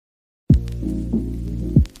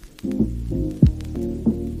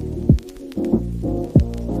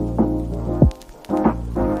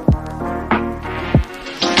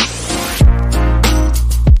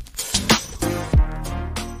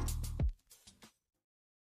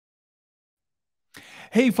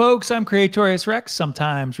Hey folks, I'm Creatorius Rex,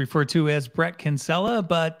 sometimes referred to as Brett Kinsella,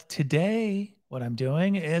 but today what I'm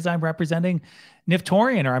doing is I'm representing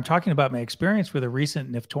Niftorian, or I'm talking about my experience with a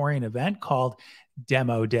recent Niftorian event called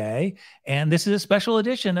Demo Day. And this is a special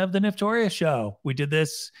edition of the Niftoria Show. We did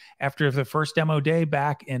this after the first Demo Day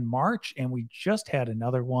back in March, and we just had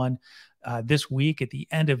another one this week at the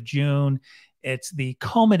end of June. It's the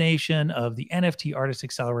culmination of the NFT Artist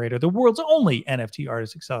Accelerator, the world's only NFT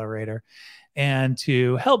Artist Accelerator. And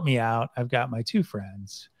to help me out, I've got my two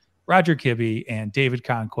friends, Roger Kibbe and David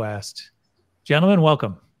Conquest. Gentlemen,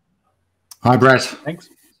 welcome. Hi, Brett. Thanks.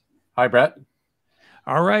 Hi, Brett.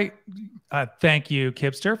 All right. Thank you,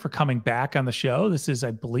 Kipster, for coming back on the show. This is,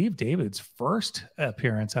 I believe, David's first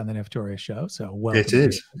appearance on the Niftoria Show. So welcome. It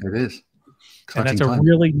is. It is. And that's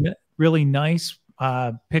a really nice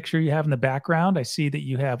picture you have in the background. I see that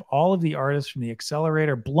you have all of the artists from the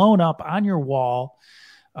Accelerator blown up on your wall.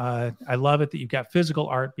 I love it that you've got physical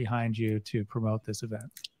art behind you to promote this event.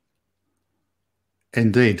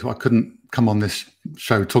 Indeed. I couldn't come on this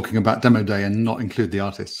show talking about Demo Day and not include the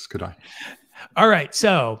artists, could I? All right.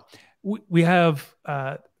 So we have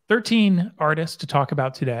 13 artists to talk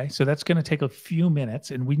about today. So that's going to take a few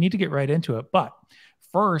minutes and we need to get right into it. But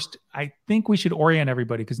first, I think we should orient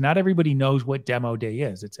everybody because not everybody knows what Demo Day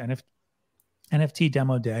is. It's NFT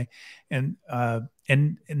Demo Day.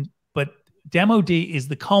 But Demo Day is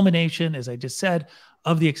the culmination, as I just said,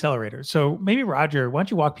 of the Accelerator. So maybe, Roger, why don't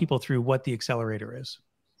you walk people through what the Accelerator is?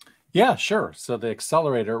 Yeah, sure. So the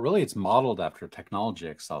Accelerator, really, it's modeled after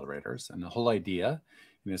technology accelerators. And the whole idea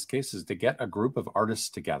in this case is to get a group of artists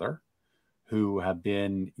together who have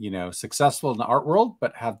been, successful in the art world,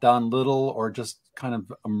 but have done little or just kind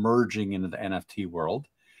of emerging into the NFT world.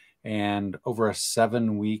 And over a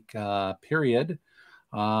 7-week period,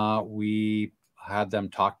 we had them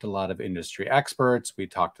talk to a lot of industry experts. We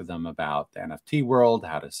talked to them about the NFT world,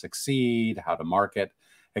 how to succeed, how to market,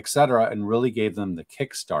 etc., and really gave them the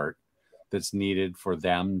kickstart that's needed for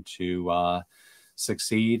them to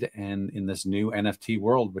succeed in this new NFT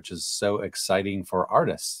world, which is so exciting for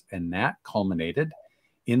artists. And that culminated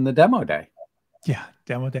in the Demo Day. Yeah,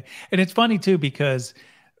 Demo Day. And it's funny too, because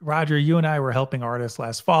Roger, you and I were helping artists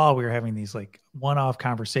last fall. We were having these like one-off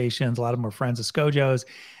conversations. A lot of them were friends of Skojo's.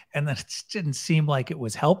 And then it just didn't seem like it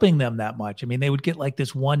was helping them that much. I mean, they would get like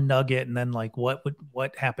this one nugget and then like what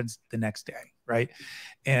happens the next day, right?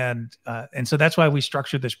 And so that's why we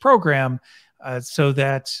structured this program so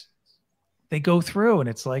that they go through and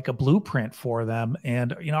it's like a blueprint for them.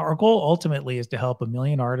 And, our goal ultimately is to help 1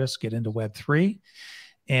 million artists get into Web3.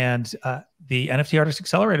 And the NFT Artist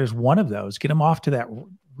Accelerator is one of those. Get them off to that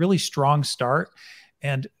really strong start.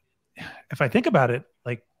 And if I think about it,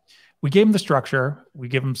 like, we gave them the structure. We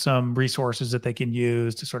give them some resources that they can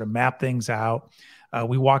use to sort of map things out.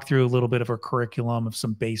 We walk through a little bit of a curriculum of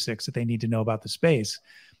some basics that they need to know about the space.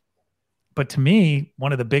 But to me,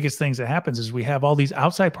 one of the biggest things that happens is we have all these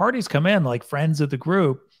outside parties come in, like friends of the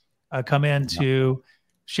group, come in to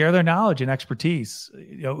share their knowledge and expertise.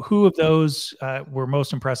 Who of those were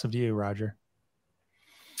most impressive to you, Roger?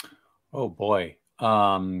 Oh, boy.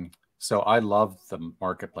 So I love the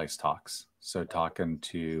marketplace talks. So talking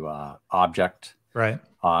to Object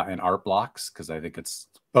and Art Blocks, because I think it's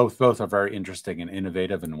both are very interesting and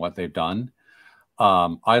innovative in what they've done.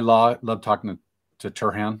 I love talking to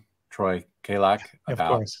Turhan, Troy Kalak,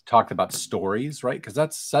 talked about stories, right? Because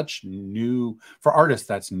that's such new, for artists,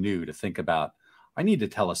 that's new to think about. I need to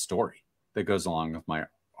tell a story that goes along with my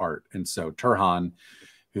art. And so Turhan,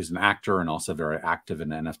 who's an actor and also very active in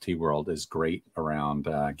the NFT world, is great around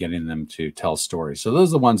getting them to tell stories. So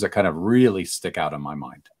those are the ones that kind of really stick out in my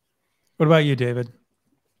mind. What about you, David?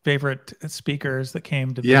 Favorite speakers that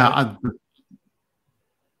came to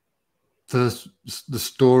the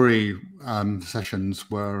story sessions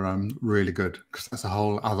were really good because that's a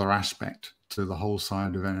whole other aspect to the whole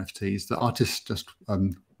side of NFTs that artists just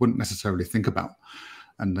wouldn't necessarily think about.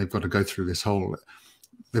 And they've got to go through this whole...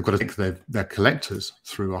 They've got to take their collectors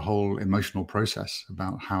through a whole emotional process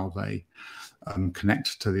about how they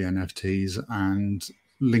connect to the NFTs and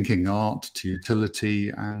linking art to utility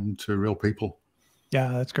and to real people.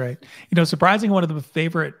 Yeah, that's great. Surprising, one of the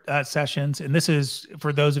favorite sessions, and this is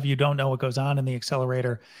for those of you who don't know what goes on in the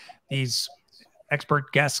Accelerator, these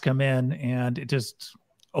expert guests come in and it just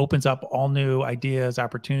opens up all new ideas,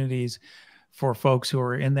 opportunities for folks who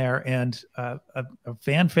are in there. And a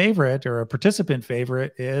fan favorite or a participant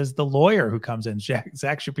favorite is the lawyer who comes in,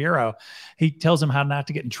 Zach Shapiro. He tells them how not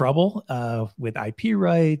to get in trouble with IP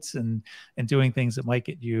rights and doing things that might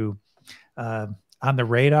get you on the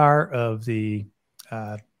radar of the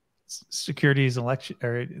securities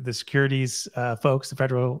folks, the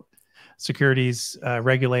Federal securities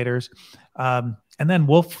regulators. And then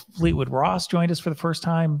Wolf Fleetwood Ross joined us for the first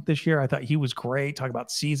time this year. I thought he was great. Talk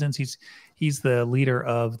about seasons. He's the leader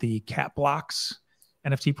of the Cat Blocks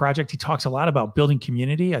NFT project. He talks a lot about building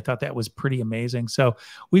community. I thought that was pretty amazing. So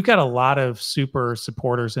we've got a lot of super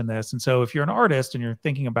supporters in this. And so if you're an artist and you're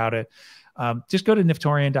thinking about it, just go to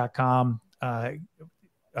niftorian.com,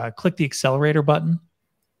 click the accelerator button.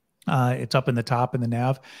 It's up in the top in the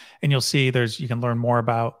nav, and you'll see you can learn more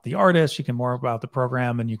about the artist, you can more about the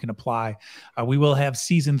program, and you can apply. We will have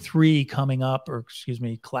season 3 coming up, or excuse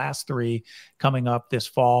me, class 3 coming up this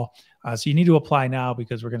fall. So you need to apply now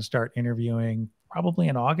because we're going to start interviewing probably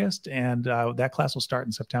in August, and that class will start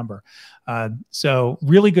in September. So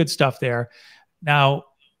really good stuff there. Now,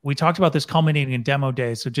 we talked about this culminating in Demo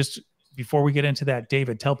Day. So just before we get into that,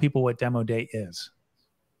 David, tell people what Demo Day is.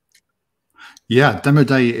 Yeah, Demo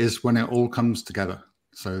Day is when it all comes together.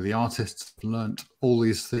 So the artists learnt all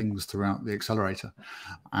these things throughout the Accelerator.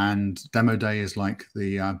 And Demo Day is like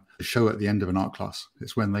the show at the end of an art class.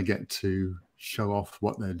 It's when they get to show off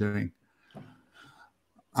what they're doing.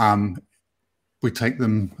 We take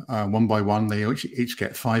them one by one. They each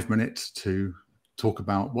get 5 minutes to talk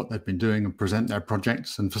about what they've been doing and present their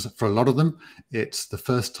projects. And for a lot of them, it's the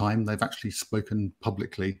first time they've actually spoken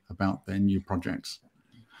publicly about their new projects.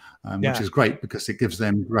 Which is great because it gives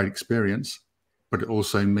them great experience, but it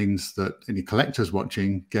also means that any collectors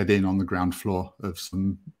watching get in on the ground floor of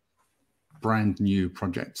some brand new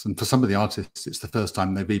projects. And for some of the artists, it's the first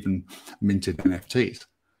time they've even minted NFTs.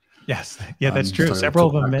 Yes, yeah, that's true. So several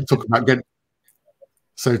of them minted. Talk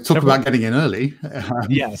about getting in early.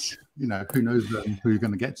 Yes, you know, who knows who you're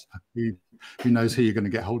going to get? Who knows who you're going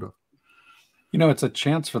to get hold of? You know, it's a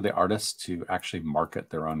chance for the artists to actually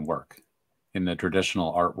market their own work. In the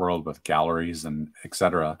traditional art world with galleries and et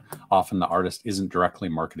cetera, often the artist isn't directly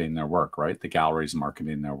marketing their work, right? The gallery's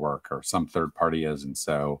marketing their work or some third party is. And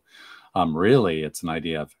so really it's an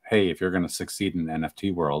idea of, hey, if you're going to succeed in the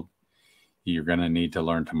NFT world, you're going to need to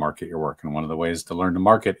learn to market your work. And one of the ways to learn to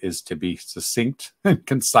market is to be succinct and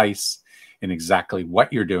concise in exactly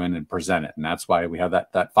what you're doing and present it. And that's why we have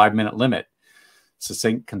that 5-minute limit.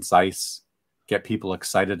 Succinct, concise, get people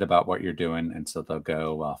excited about what you're doing, and so they'll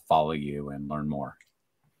go follow you and learn more.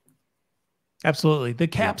 Absolutely. The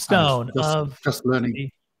capstone of just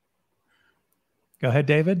learning. Go ahead,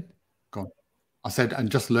 David. Go on. I said, and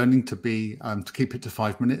just learning to be to keep it to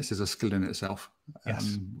 5 minutes is a skill in itself.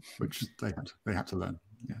 Yes. Which they had to learn.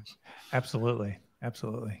 Yes. Absolutely.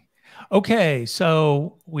 Absolutely. Okay,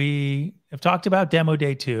 so we have talked about Demo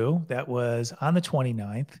Day 2. That was on the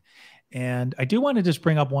 29th. And I do want to just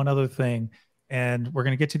bring up one other thing, and we're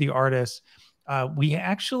going to get to the artists. We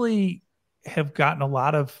actually have gotten a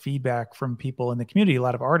lot of feedback from people in the community, a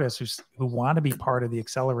lot of artists who want to be part of the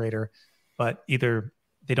Accelerator, but either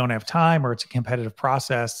they don't have time or it's a competitive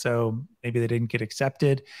process, so maybe they didn't get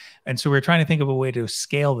accepted. And so we're trying to think of a way to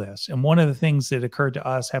scale this. And one of the things that occurred to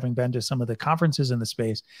us, having been to some of the conferences in the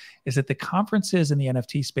space, is that the conferences in the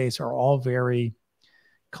NFT space are all very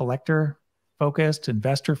collector focused,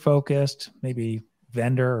 investor focused, maybe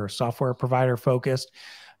vendor or software provider focused.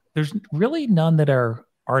 There's really none that are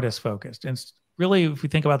artist focused. And really, if we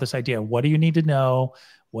think about this idea, what do you need to know?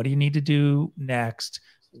 What do you need to do next?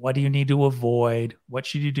 What do you need to avoid? What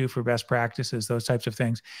should you do for best practices? Those types of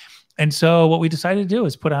things. And so what we decided to do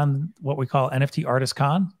is put on what we call NFT Artist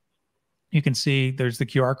Con. You can see there's the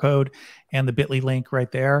QR code and the bit.ly link right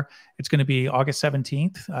there. It's going to be August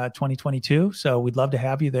 17th, 2022. So we'd love to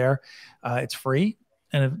have you there. It's free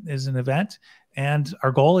and it is an event. And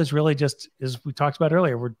our goal is really just, as we talked about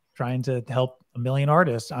earlier, we're trying to help 1 million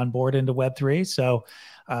artists on board into Web3. So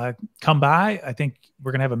come by. I think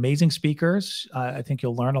we're going to have amazing speakers. I think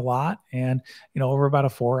you'll learn a lot. And, you know, over about a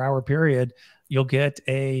 4-hour period, you'll get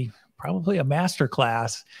probably a master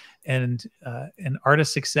class and an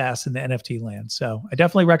artist success in the NFT land. So I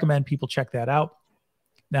definitely recommend people check that out.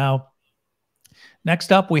 Now,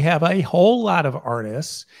 next up, we have a whole lot of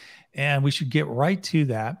artists, and we should get right to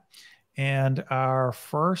that. And our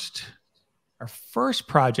first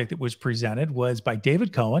project that was presented was by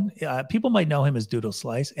David Cohen. People might know him as Doodle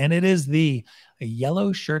Slice, and it is the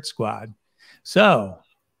Yellow Shirt Squad. So,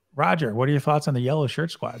 Roger, what are your thoughts on the Yellow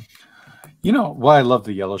Shirt Squad? You know, why I love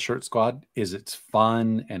the Yellow Shirt Squad is it's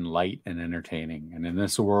fun and light and entertaining. And in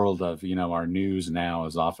this world of, you know, our news now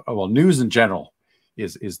is off. Oh, well, news in general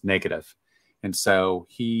is negative. And so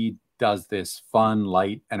he does this fun,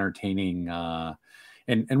 light, entertaining,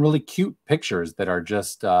 and really cute pictures that are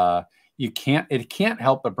just, it can't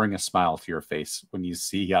help but bring a smile to your face when you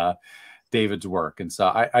see David's work. And so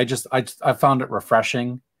I found it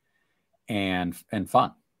refreshing and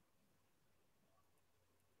fun.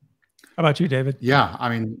 How about you, David? Yeah, I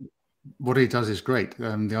mean, what he does is great.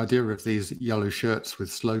 The idea of these yellow shirts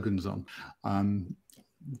with slogans on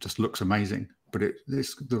just looks amazing. But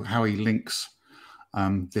how he links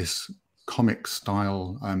this comic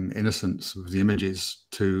style innocence of the images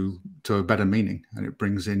to a better meaning, and it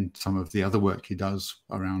brings in some of the other work he does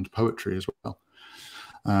around poetry as well.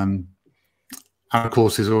 And of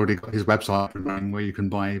course, he's already got his website up and running where you can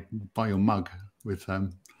buy your mug with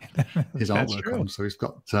his artwork on. So he's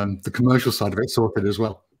got the commercial side of it sorted as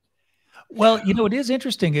well. Well, you know, it is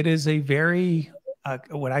interesting. It is a very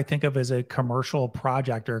what I think of as a commercial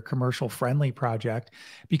project or a commercial friendly project,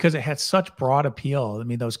 because it has such broad appeal. I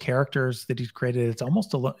mean, those characters that he's created, it's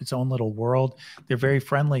almost its own little world. They're very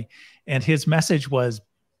friendly. And his message was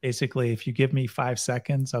basically, if you give me 5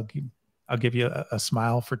 seconds, I'll give you a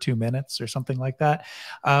smile for 2 minutes or something like that,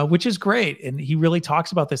 which is great. And he really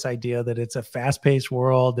talks about this idea that it's a fast-paced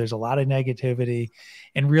world. There's a lot of negativity.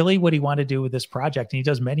 And really what he wanted to do with this project, and he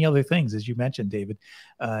does many other things, as you mentioned, David,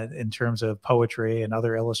 in terms of poetry and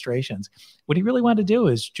other illustrations. What he really wanted to do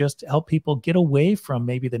is just help people get away from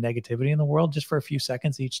maybe the negativity in the world just for a few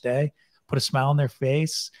seconds each day, put a smile on their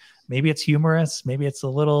face. Maybe it's humorous. Maybe it's a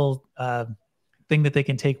little thing that they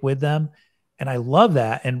can take with them. And I love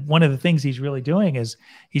that. And one of the things he's really doing is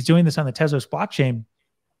he's doing this on the Tezos blockchain.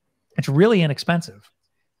 It's really inexpensive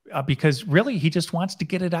because really he just wants to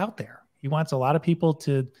get it out there. He wants a lot of people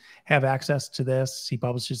to have access to this. He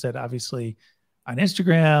publishes it obviously on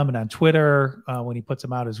Instagram and on Twitter when he puts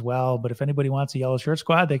them out as well. But if anybody wants a Yellow Shirt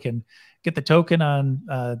Squad, they can get the token on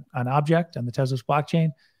Object on the Tezos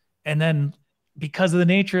blockchain. And then because of the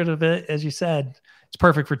nature of it, as you said, it's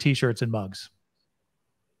perfect for t-shirts and mugs.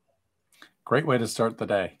 Great way to start the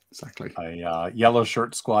day. Exactly. A Yellow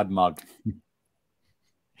Shirt Squad mug.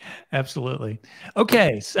 Absolutely.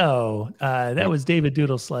 Okay, so that was David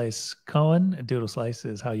Doodle Slice Cohen. Doodle Slice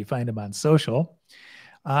is how you find him on social.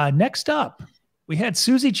 Next up, we had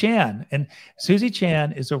Suzii Chan. And Suzii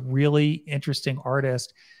Chan is a really interesting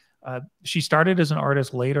artist. She started as an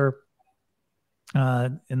artist later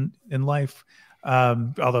in life,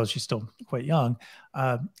 although she's still quite young.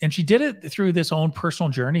 And she did it through this own personal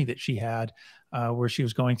journey that she had, where she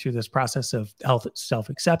was going through this process of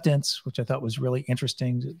self-acceptance, which I thought was really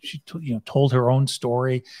interesting. She told her own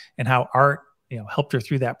story and how art helped her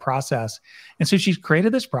through that process. And so she's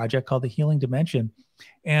created this project called the Healing Dimension.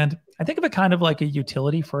 And I think of it kind of like a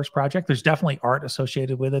utility first project. There's definitely art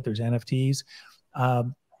associated with it. There's NFTs,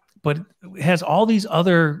 but it has all these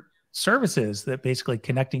other services that basically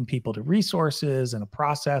connecting people to resources and a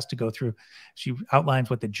process to go through. She outlines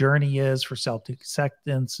what the journey is for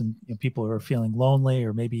self-acceptance and people who are feeling lonely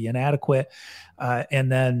or maybe inadequate. And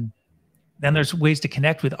then there's ways to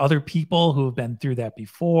connect with other people who have been through that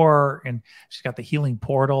before. And she's got the healing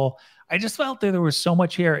portal. I just felt that there was so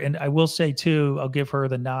much here. And I will say too, I'll give her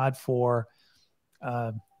the nod for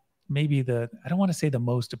maybe I don't want to say the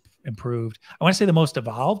most improved. I want to say the most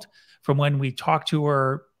evolved from when we talked to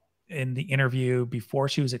her in the interview before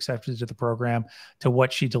she was accepted to the program to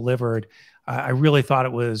what she delivered. I really thought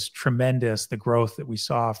it was tremendous, the growth that we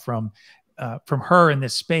saw from her in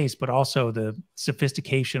this space, but also the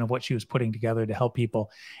sophistication of what she was putting together to help people.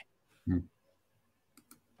 What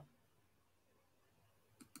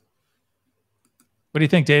do you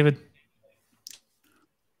think, David?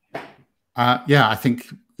 Yeah, I think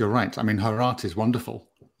you're right. I mean, her art is wonderful.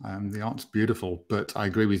 The art's beautiful, but I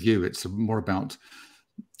agree with you. It's more about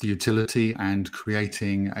the utility and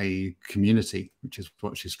creating a community, which is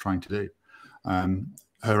what she's trying to do.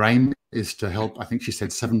 Her aim is to help, I think she said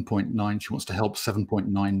 7.9, she wants to help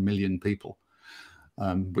 7.9 million people,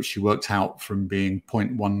 which she worked out from being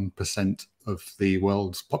 0.1% of the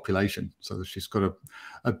world's population. So she's got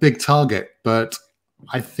a big target, but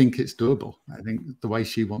I think it's doable. I think the way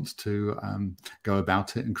she wants to go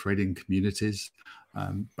about it and creating communities,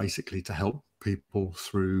 basically to help people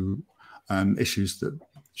through issues that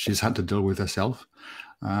she's had to deal with herself,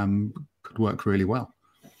 could work really well.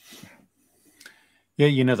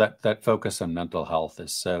 Yeah, that focus on mental health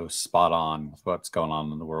is so spot on with what's going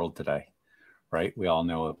on in the world today, right? We all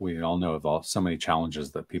know of so many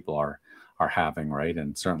challenges that people are having, right?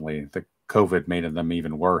 And certainly the COVID made them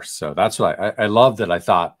even worse. So that's why I love that. I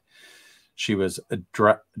thought she was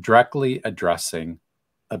directly addressing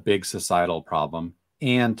a big societal problem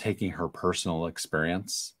and taking her personal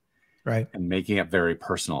experience, right, and making it very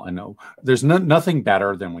personal. And there's nothing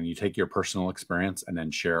better than when you take your personal experience and then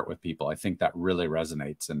share it with people. I think that really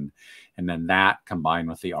resonates. And then that combined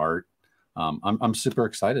with the art, I'm super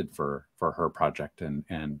excited for her project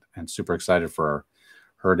and super excited for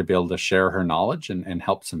her to be able to share her knowledge and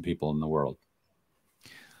help some people in the world.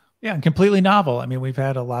 Yeah, and completely novel. I mean, we've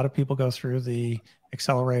had a lot of people go through the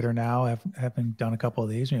Accelerator now, having done a couple of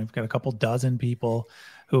these. We've got a couple dozen people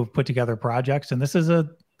who have put together projects, and this is a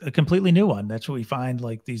completely new one. That's what we find,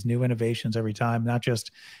 like these new innovations every time, not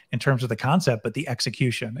just in terms of the concept, but the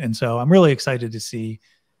execution. And so I'm really excited to see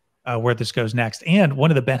where this goes next. And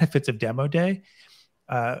one of the benefits of Demo Day,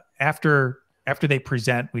 after they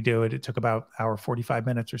present, we do it. It took about an hour, 45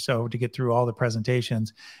 minutes or so to get through all the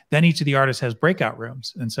presentations. Then each of the artists has breakout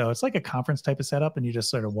rooms. And so it's like a conference type of setup, and you just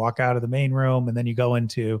sort of walk out of the main room, and then you go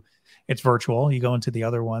into, it's virtual, you go into the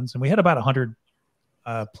other ones. And we had about 100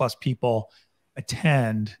 plus people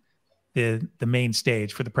attend the main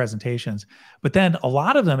stage for the presentations. But then a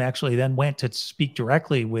lot of them actually then went to speak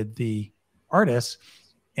directly with the artists.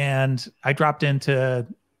 And I dropped into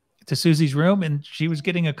Suzii's room, and she was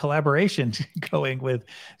getting a collaboration going with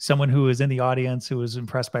someone who was in the audience who was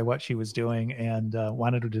impressed by what she was doing and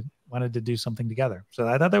wanted to do something together. So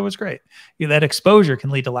I thought that was great. You know, that exposure can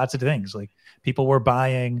lead to lots of things. Like people were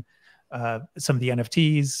buying some of the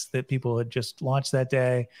NFTs that people had just launched that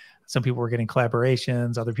day. Some people were getting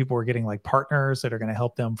collaborations. Other people were getting like partners that are going to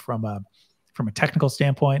help them from a technical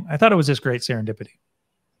standpoint. I thought it was just great serendipity.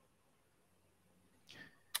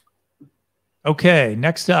 Okay,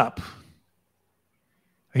 next up.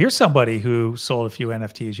 Here's somebody who sold a few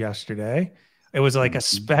NFTs yesterday. It was like a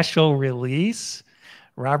special release.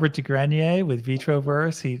 Robert DuGrenier with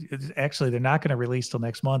Vitroverse. Actually, they're not going to release till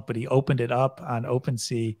next month, but he opened it up on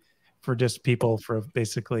OpenSea for just people for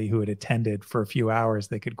basically who had attended for a few hours.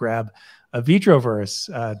 They could grab a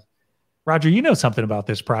Vitroverse. Roger, you know something about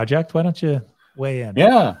this project. Why don't you weigh in?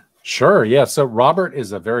 Yeah, sure. Yeah. So Robert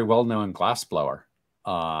is a very well-known glass blower.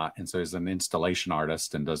 And so he's an installation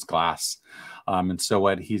artist and does glass. And so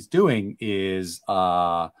what he's doing is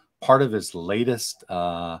part of his latest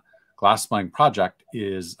glass blowing project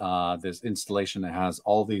is this installation that has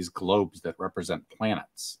all these globes that represent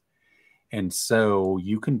planets. And so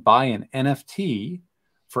you can buy an NFT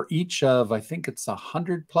for each of, I think it's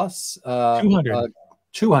 100 plus 200.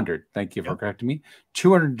 200. Thank you for correcting me.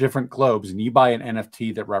 200 different globes, and you buy an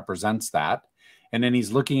NFT that represents that. And then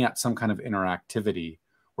he's looking at some kind of interactivity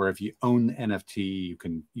where if you own the NFT,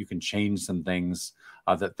 you can change some things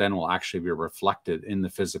that then will actually be reflected in the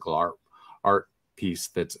physical art piece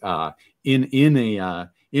that's in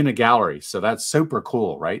a gallery. So that's super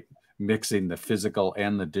cool, right? Mixing the physical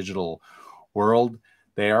and the digital world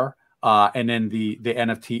there. And then the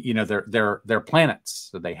NFT, you know, they're planets.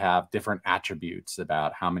 So they have different attributes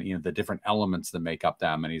about how many, you know, the different elements that make up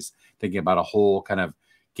them. And he's thinking about a whole kind of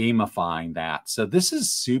gamifying that. So this is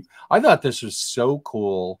super. I thought this was so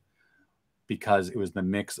cool because it was the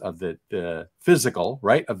mix of the physical,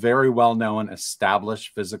 right? A very well-known,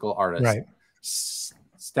 established physical artist, right,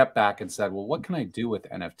 stepped back and said, well, what can I do with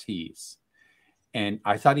NFTs? And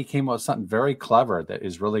I thought he came up with something very clever that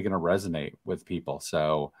is really going to resonate with people.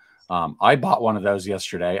 So I bought one of those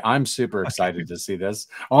yesterday. I'm super excited to see this.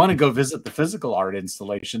 I want to go visit the physical art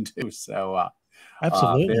installation too. So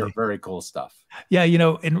absolutely, very, very cool stuff. Yeah, you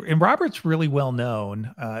know, and Robert's really well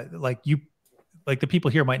known. Like the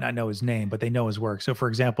people here might not know his name, but they know his work. So, for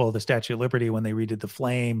example, the Statue of Liberty, when they redid the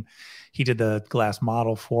Flame, he did the glass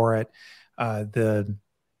model for it. I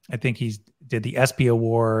think he did the ESPY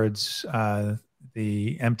Awards,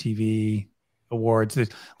 the MTV Awards.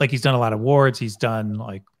 Like he's done a lot of awards. He's done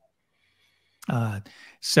like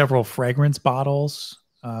several fragrance bottles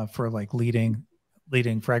for like leading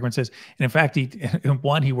fragrances. And in fact,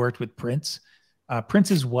 he worked with Prince.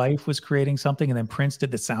 Prince's wife was creating something, and then Prince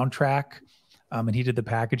did the soundtrack, and he did the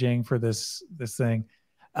packaging for this thing.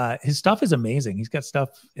 His stuff is amazing. He's got stuff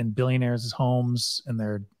in billionaires' homes and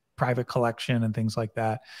their private collection and things like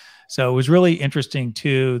that. So it was really interesting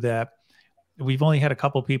too that we've only had a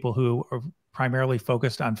couple people who are primarily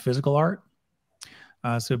focused on physical art.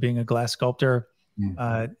 So being a glass sculptor,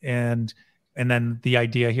 and then the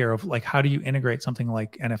idea here of like, how do you integrate something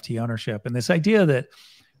like NFT ownership? And this idea that,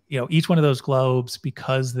 you know, each one of those globes,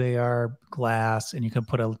 because they are glass and you can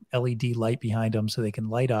put a LED light behind them so they can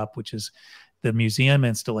light up, which is the museum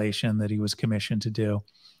installation that he was commissioned to do.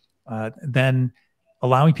 Then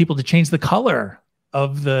allowing people to change the color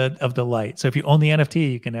of the light. So if you own the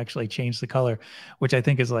NFT, you can actually change the color, which I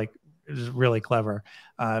think is really clever.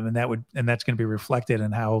 And that's going to be reflected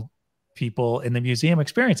in how people in the museum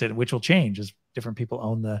experience it, which will change as different people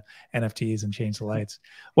own the NFTs and change the lights.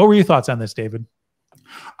 What were your thoughts on this, David?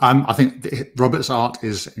 I think Robert's art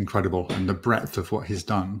is incredible, and the breadth of what he's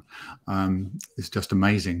done is just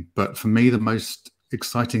amazing. But for me, the most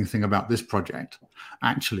exciting thing about this project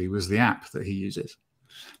actually was the app that he uses,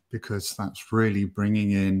 because that's really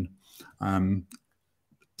bringing in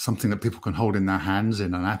something that people can hold in their hands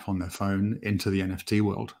in an app on their phone into the NFT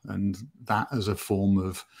world. And that as a form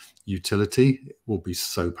of utility will be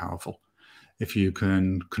so powerful. If you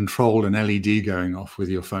can control an LED going off with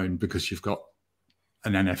your phone because you've got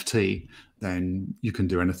an NFT, then you can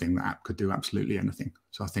do anything. The app could do absolutely anything.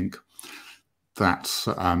 So I think that's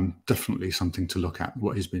definitely something to look at,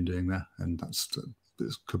 what he's been doing there. And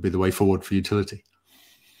this could be the way forward for utility.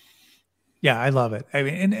 Yeah, I love it. I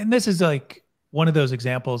mean, and this is like one of those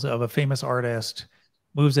examples of a famous artist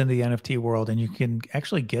moves into the NFT world, and you can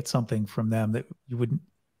actually get something from them that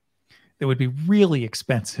would be really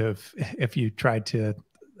expensive if you tried to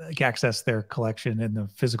access their collection in the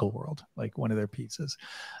physical world, like one of their pieces.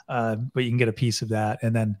 But you can get a piece of that.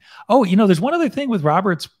 And then, there's one other thing with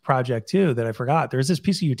Robert's project too that I forgot. There's this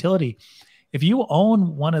piece of utility. If you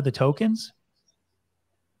own one of the tokens,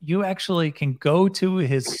 you actually can go to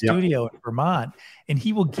his studio in Vermont, and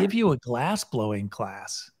he will give you a glass blowing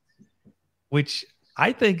class, which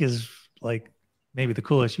I think is like maybe the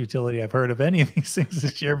coolest utility I've heard of any of these things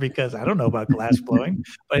this year, because I don't know about glass blowing,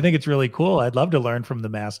 but I think it's really cool. I'd love to learn from the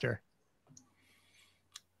master.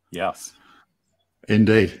 Yes,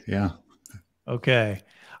 indeed. Yeah. Okay.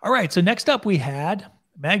 All right. So next up we had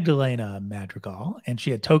Magdalena Madrigal, and she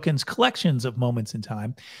had tokens, collections of moments in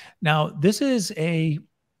time. Now, this is a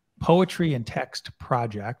poetry and text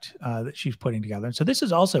project that she's putting together. And so this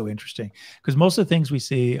is also interesting because most of the things we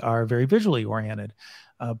see are very visually oriented,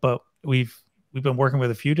 but we've been working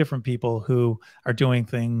with a few different people who are doing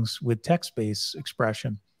things with text-based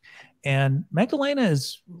expression. And Magdalena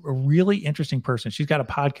is a really interesting person. She's got a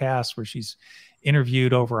podcast where she's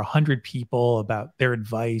interviewed over 100 people about their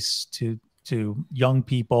advice to young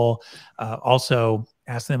people, also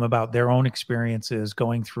asked them about their own experiences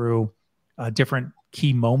going through different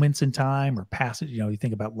key moments in time or passage. You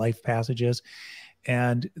think about life passages.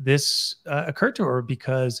 And this occurred to her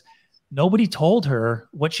because nobody told her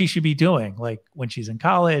what she should be doing, like when she's in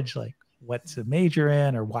college, like what to major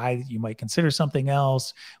in, or why you might consider something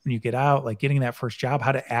else when you get out, like getting that first job,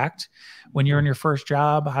 how to act when you're in your first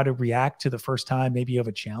job, how to react to the first time maybe you have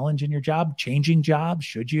a challenge in your job, changing jobs,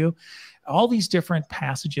 should you, all these different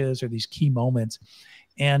passages or these key moments.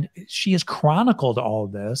 And she has chronicled all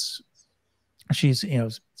of this. She's,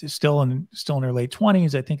 still in her late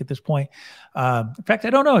 20s, I think, at this point. In fact, I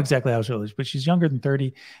don't know exactly how it's released, but she's younger than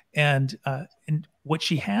 30. And what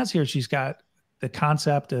she has here, she's got the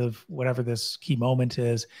concept of whatever this key moment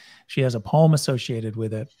is. She has a poem associated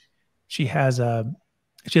with it. She has a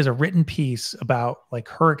written piece about like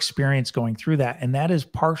her experience going through that. And that is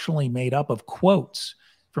partially made up of quotes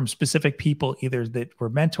from specific people, either that were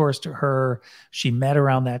mentors to her, she met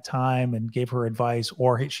around that time and gave her advice,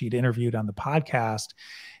 or she'd interviewed on the podcast.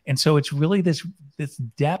 And so it's really this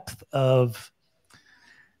depth of,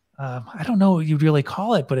 I don't know what you'd really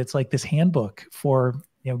call it, but it's like this handbook for,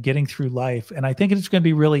 getting through life. And I think it's going to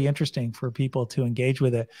be really interesting for people to engage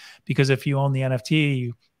with it, because if you own the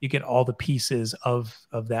NFT, you get all the pieces of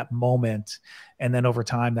that moment. And then over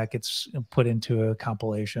time that gets put into a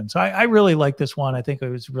compilation. So I really like this one. I think it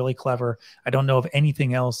was really clever. I don't know of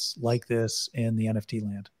anything else like this in the NFT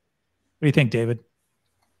land. What do you think, David?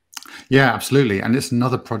 Yeah, absolutely. And it's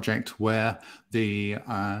another project where the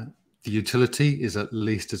utility is at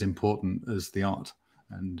least as important as the art,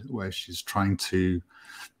 and where she's trying to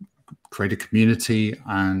create a community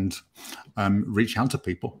and reach out to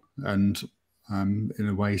people, and in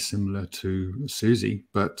a way similar to Suzii,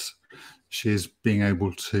 but she's being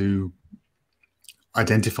able to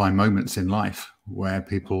identify moments in life where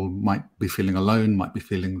people might be feeling alone, might be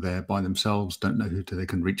feeling they're by themselves, don't know who they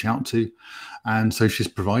can reach out to. And so she's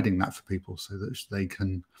providing that for people so that they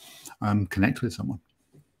can connect with someone.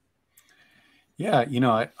 Yeah,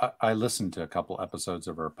 I listened to a couple episodes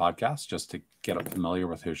of her podcast just to get familiar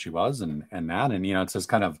with who she was and that. And, it's this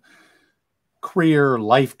kind of career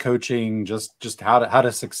life coaching, just how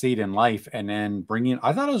to succeed in life. And then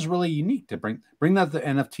I thought it was really unique to bring that to the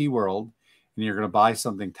NFT world, and you're going to buy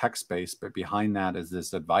something text-based, but behind that is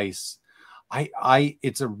this advice.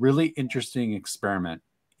 It's a really interesting experiment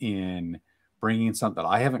in bringing something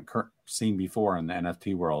I haven't seen before in the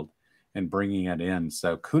NFT world and bringing it in.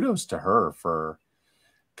 So kudos to her for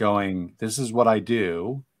going, this is what I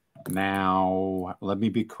do. Now let me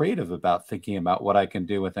be creative about thinking about what I can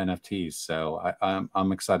do with NFTs. So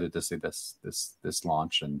I'm excited to see this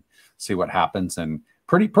launch and see what happens, and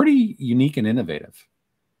pretty unique and innovative.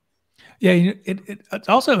 Yeah, it's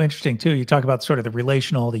also interesting too. You talk about sort of the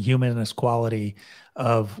relational, the humanist quality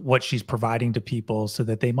of what she's providing to people, so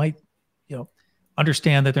that they might,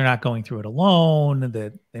 understand that they're not going through it alone,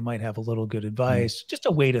 that they might have a little good advice, just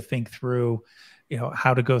a way to think through,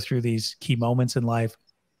 how to go through these key moments in life.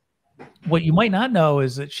 what you might not know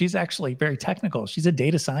is that she's actually very technical. She's a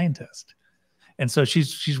data scientist. And so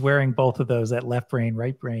she's wearing both of those, that left brain,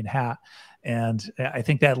 right brain hat. And I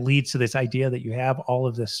think that leads to this idea that you have all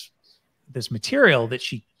of this material that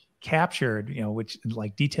she captured, you know, which in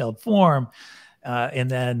like detailed form. And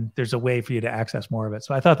then there's a way for you to access more of it.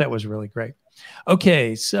 So I thought that was really great.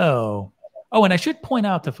 Okay. So, oh, and I should point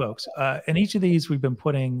out to folks, in each of these, we've been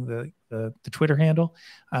putting the Twitter handle,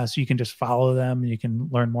 so you can just follow them and you can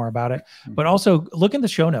learn more about it. But also look in the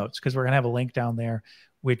show notes, because we're going to have a link down there,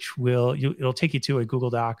 which it'll take you to a Google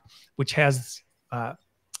Doc, which has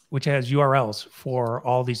URLs for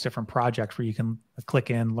all these different projects where you can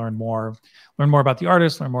click in, learn more about the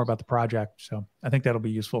artist, learn more about the project. So I think that'll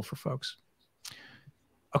be useful for folks.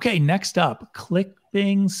 Okay, next up,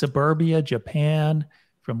 Clipping Suburbia, Japan,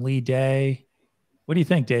 from Lee Day. What do you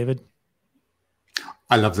think, David?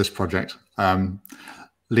 I love this project.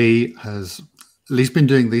 Lee's been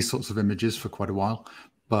doing these sorts of images for quite a while,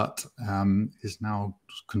 but is now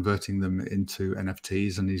converting them into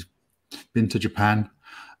NFTs, and he's been to Japan.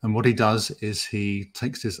 And what he does is he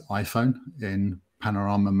takes his iPhone in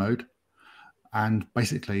panorama mode and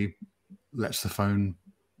basically lets the phone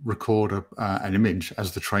record an image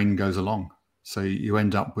as the train goes along. So you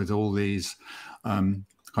end up with all these kind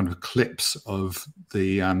of clips of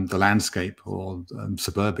the landscape or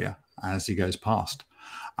suburbia as he goes past.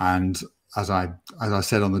 And as I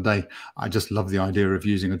said on the day, I just love the idea of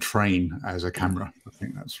using a train as a camera. I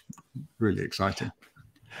think that's really exciting.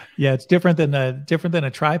 Yeah, it's different than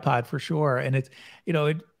a tripod for sure. And it's, you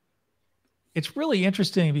know, it's really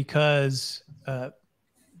interesting because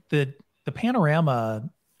the panorama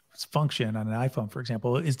function on an iPhone, for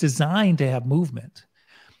example, is designed to have movement.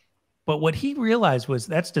 But what he realized was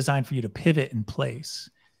that's designed for you to pivot in place.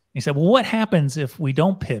 He said, well, what happens if we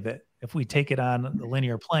don't pivot, if we take it on the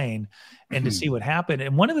linear plane, and to see what happened?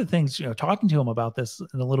 And one of the things, you know, talking to him about this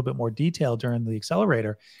in a little bit more detail during the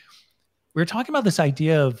Accelerator, we were talking about this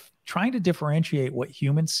idea of trying to differentiate what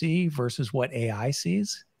humans see versus what AI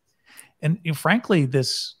sees. And you know, frankly,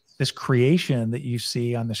 this creation that you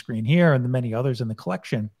see on the screen here and the many others in the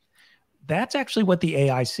collection, that's actually what the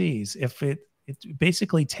AI sees. If it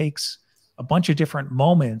basically takes a bunch of different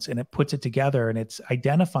moments and it puts it together, and it's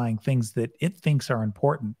identifying things that it thinks are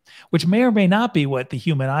important, which may or may not be what the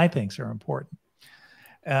human eye thinks are important.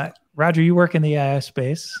 Roger, you work in the AI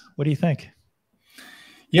space. What do you think?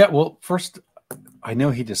 Yeah, well, first, I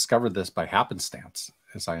know he discovered this by happenstance,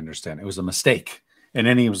 as I understand. It was a mistake. And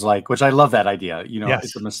then he was like, which I love that idea, you know, yes,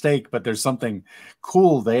 it's a mistake, but there's something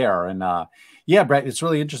cool there. And yeah, Brett, it's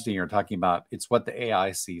really interesting. You're talking about it's what the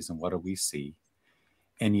AI sees and what do we see.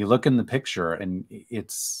 And you look in the picture and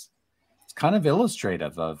it's kind of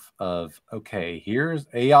illustrative of okay, here's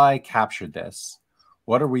AI captured this.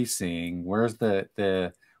 What are we seeing? Where's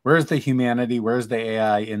the humanity? Where's the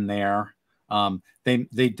AI in there?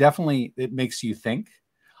 They definitely, it makes you think.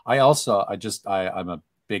 I'm a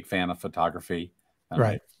big fan of photography.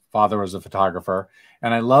 Right. My father was a photographer,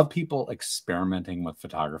 and I love people experimenting with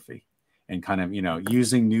photography and kind of, you know,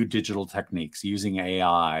 using new digital techniques, using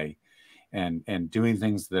AI and doing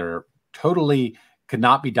things that are totally could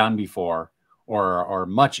not be done before or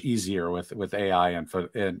much easier with AI and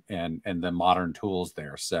the modern tools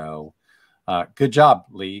there. So good job,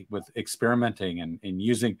 Lee, with experimenting and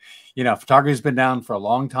using, you know, photography has been down for a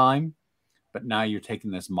long time, but now you're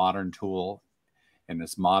taking this modern tool and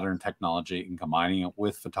this modern technology and combining it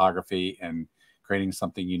with photography and creating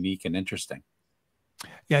something unique and interesting.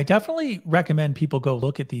 Yeah, I definitely recommend people go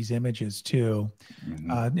look at these images too.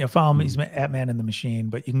 You know, follow him. He's at Man in the Machine,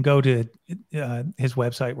 but you can go to his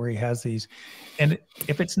website where he has these. And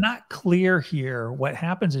if it's not clear here, what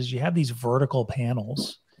happens is you have these vertical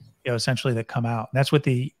panels, you know, essentially that come out. And that's what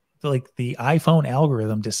the iPhone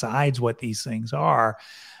algorithm decides what these things are.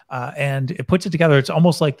 And it puts it together. It's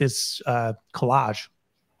almost like this collage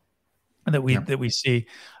that we see,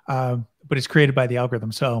 but it's created by the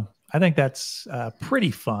algorithm. So I think that's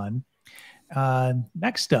pretty fun.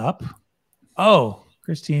 Next up,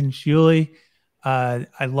 Christine Sciulli.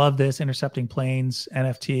 I love this Intercepting Planes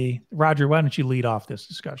NFT. Roger, why don't you lead off this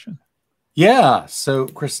discussion? Yeah, so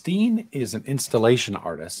Christine is an installation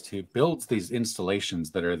artist who builds these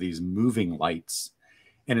installations that are these moving lights.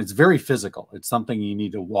 And it's very physical. It's something you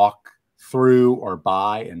need to walk through or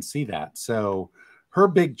buy and see that. So her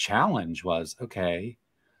big challenge was, okay,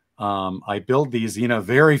 I build these, you know,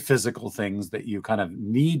 very physical things that you kind of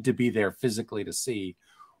need to be there physically to see.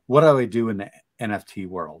 What do I do in the NFT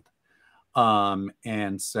world?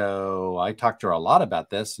 And so I talked to her a lot about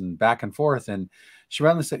this and back and forth. And she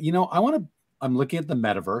randomly said, you know, I'm looking at the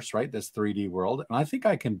metaverse, right? This 3D world. And I think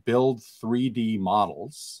I can build 3D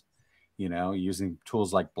models you know, using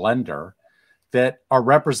tools like Blender that are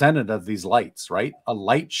representative of these lights, right? A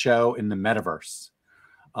light show in the metaverse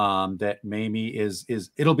that maybe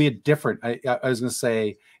it'll be a different, I was going to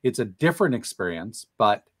say it's a different experience,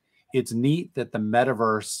 but it's neat that the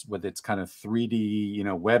metaverse with its kind of 3D, you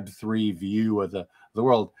know, Web3 view of the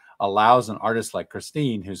world allows an artist like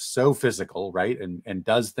Christine, who's so physical, right? And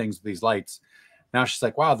does things with these lights. Now she's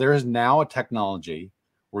like, wow, there is now a technology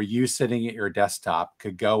where you sitting at your desktop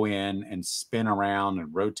could go in and spin around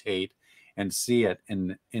and rotate and see it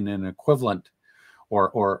in an equivalent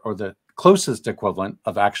or the closest equivalent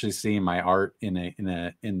of actually seeing my art in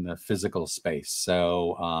the physical space.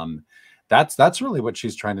 So that's really what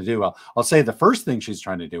she's trying to do. I'll say the first thing she's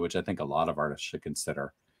trying to do, which I think a lot of artists should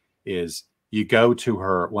consider, is you go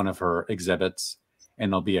to one of her exhibits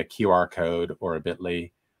and there'll be a QR code or a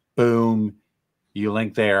bit.ly. Boom, you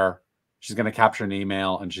link there. She's going to capture an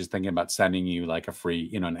email and she's thinking about sending you like a free,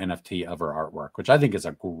 you know, an NFT of her artwork, which I think is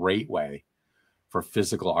a great way for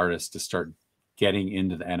physical artists to start getting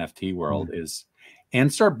into the NFT world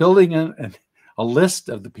and start building a list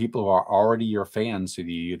of the people who are already your fans. So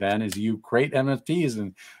you then, as you create NFTs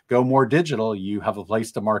and go more digital, you have a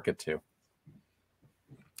place to market to.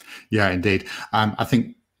 Yeah, indeed. I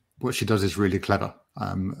think what she does is really clever.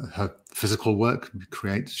 Her physical work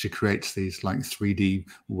she creates these like 3D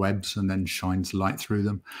webs and then shines light through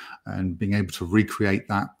them, and being able to recreate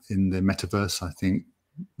that in the metaverse, I think,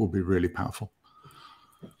 will be really powerful.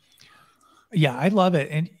 Yeah, I love it.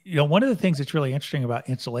 And you know, one of the things that's really interesting about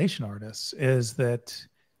installation artists is that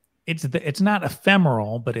it's not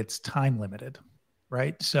ephemeral, but it's time limited,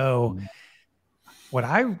 right? So what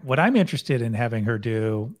I'm interested in having her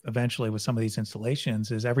do eventually with some of these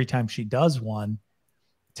installations is every time she does one,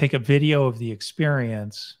 take a video of the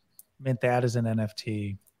experience, mint that as an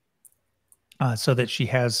NFT, so that she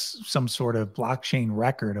has some sort of blockchain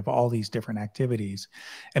record of all these different activities.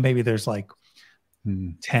 And maybe there's like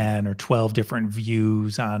 10 or 12 different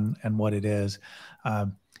views on what it is.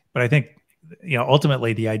 But I think, you know,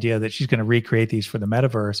 ultimately the idea that she's going to recreate these for the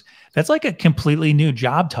metaverse, that's like a completely new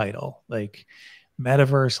job title, like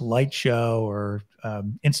metaverse light show or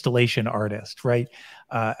installation artist, right?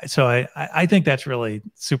 So I think that's really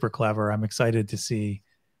super clever. I'm excited to see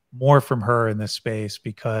more from her in this space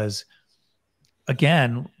because,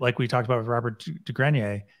 again, like we talked about with Robert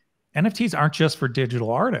DuGrenier, NFTs aren't just for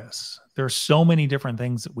digital artists. There are so many different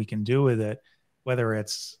things that we can do with it, whether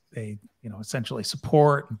it's a, you know, essentially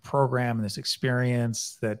support and program and this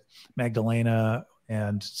experience that Magdalena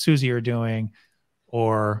and Suzii are doing,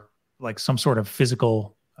 or like some sort of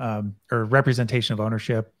physical or representation of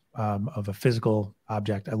ownership of a physical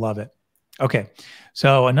object. I love it. Okay.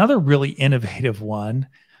 So another really innovative one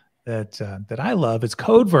that I love is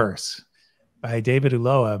Codeverse by David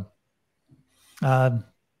Ulloa.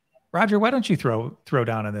 Roger, why don't you throw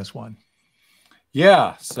down on this one?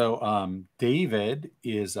 Yeah. So David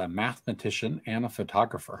is a mathematician and a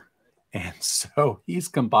photographer. And so he's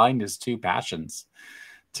combined his two passions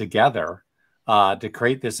together to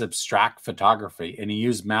create this abstract photography. And he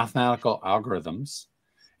used mathematical algorithms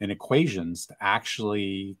and equations to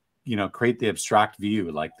actually, you know, create the abstract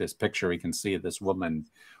view, like this picture we can see of this woman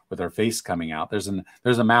with her face coming out. There's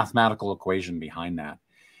a mathematical equation behind that.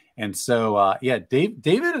 And so, yeah,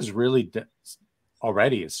 David is really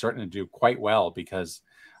already is starting to do quite well, because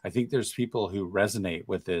I think there's people who resonate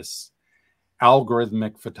with this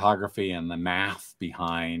algorithmic photography and the math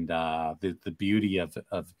behind the beauty of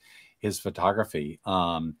his photography.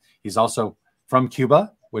 He's also from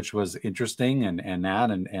Cuba, which was interesting, and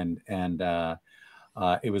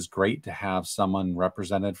it was great to have someone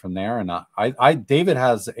represented from there. And David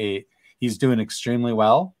he's doing extremely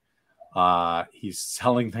well. He's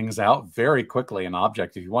selling things out very quickly in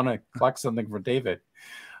Object. If you want to collect something for David,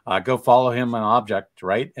 go follow him on Object,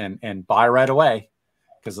 right? And buy right away,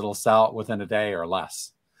 because it'll sell within a day or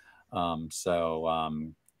less.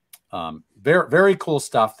 Very, very cool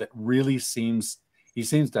stuff that really he seems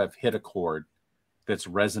to have hit a chord that's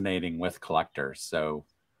resonating with collectors. So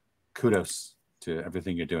kudos to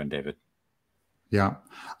everything you're doing, David. Yeah.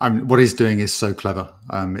 What he's doing is so clever.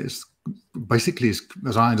 It's basically,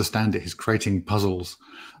 as I understand it, he's creating puzzles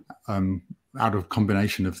out of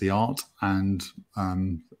combination of the art and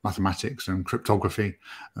mathematics and cryptography,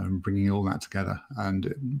 and bringing all that together.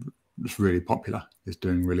 And it's really popular. It's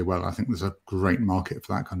doing really well. I think there's a great market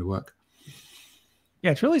for that kind of work. Yeah,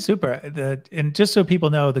 it's really super. And just so people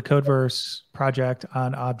know, the Codeverse project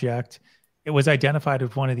on Object, it was identified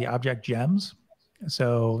as one of the Object gems.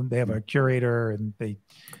 So they have a curator, and they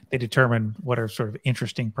determine what are sort of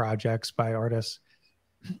interesting projects by artists.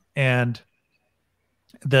 And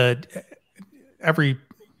every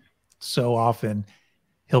so often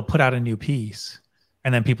he'll put out a new piece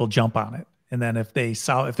and then people jump on it. And then if they're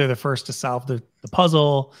the first to solve the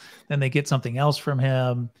puzzle, then they get something else from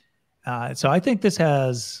him. So I think this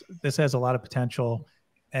has a lot of potential,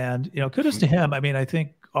 and kudos to him. I mean, I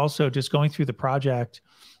think also just going through the project,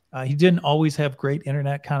 he didn't always have great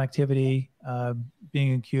internet connectivity.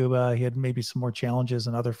 Being in Cuba, he had maybe some more challenges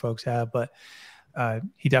than other folks have, but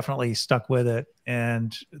he definitely stuck with it,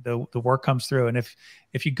 and the work comes through. And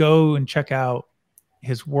if you go and check out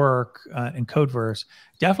his work in Codeverse,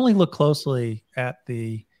 definitely look closely at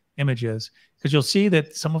the images, because you'll see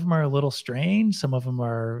that some of them are a little strange, some of them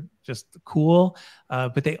are just cool,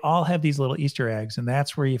 but they all have these little Easter eggs, and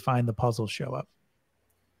that's where you find the puzzles show up.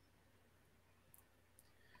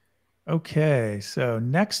 Okay, so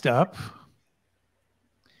next up,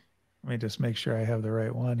 let me just make sure I have the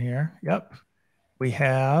right one here. Yep. We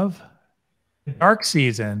have Dark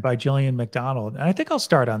Season by Jillian McDonald. And I think I'll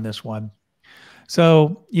start on this one.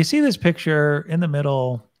 So you see this picture in the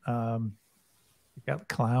middle. You've got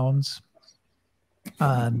clowns.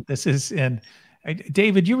 This is in,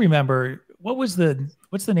 David, you remember, what's the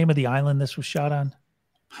name of the island this was shot on?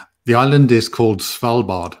 The island is called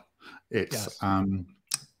Svalbard. It's, yes.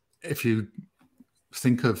 If you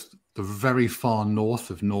think of the very far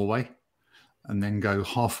north of Norway and then go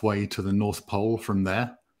halfway to the North Pole from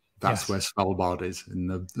there, that's where Svalbard is, in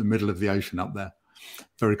the middle of the ocean up there.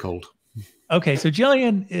 Very cold. Okay, so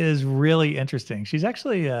Jillian is really interesting. She's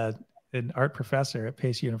actually an art professor at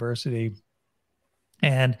Pace University,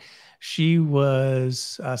 and she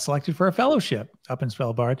was selected for a fellowship up in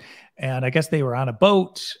Svalbard. And I guess they were on a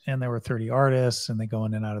boat, and there were 30 artists, and they go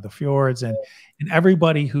in and out of the fjords, and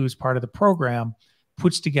everybody who's part of the program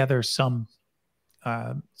puts together some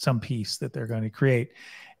piece that they're going to create.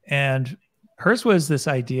 And hers was this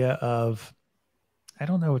idea of, I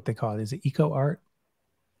don't know what they call it. Is it eco art?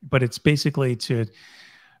 But it's basically to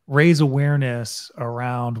raise awareness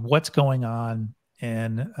around what's going on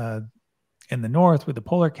in the north with the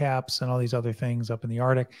polar caps and all these other things up in the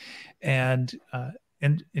Arctic. And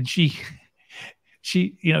she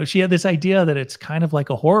had this idea that it's kind of like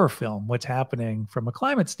a horror film, what's happening from a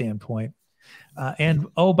climate standpoint. And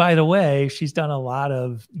oh, by the way, she's done a lot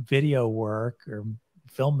of video work or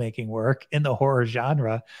filmmaking work in the horror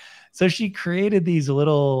genre. So she created these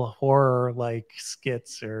little horror-like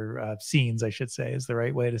skits, or scenes, I should say, is the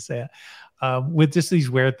right way to say it, with just these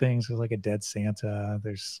weird things. There's like a dead Santa.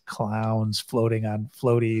 There's clowns floating on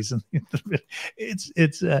floaties, and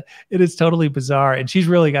it is totally bizarre. And she's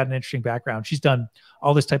really got an interesting background. She's done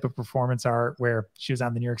all this type of performance art where she was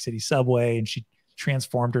on the New York City subway and she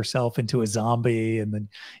transformed herself into a zombie, and then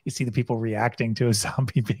you see the people reacting to a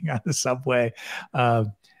zombie being on the subway.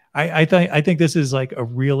 I think this is like a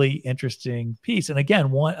really interesting piece.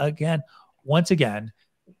 And once again,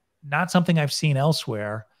 not something I've seen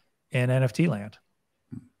elsewhere in NFT land.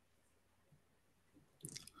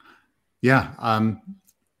 Yeah.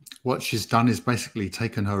 What she's done is basically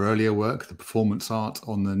taken her earlier work, the performance art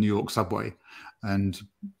on the New York subway, and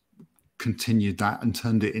continued that and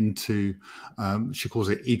turned it into, she calls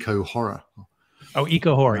it eco horror. Oh,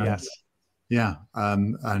 eco horror. Yes. Yeah.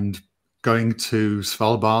 And going to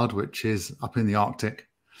Svalbard, which is up in the Arctic,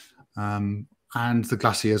 and the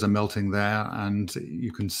glaciers are melting there, and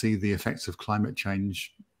you can see the effects of climate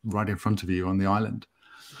change right in front of you on the island.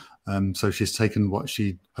 So she's taken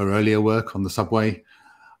her earlier work on the subway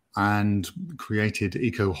and created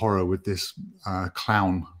eco horror with this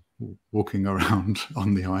clown walking around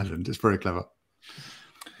on the island. It's very clever.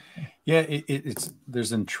 Yeah,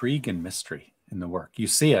 there's intrigue and mystery in the work. You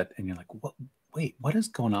see it and you're like, what? Wait, what is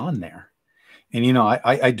going on there? And,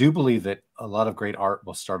 I do believe that a lot of great art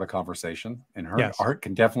will start a conversation, and her art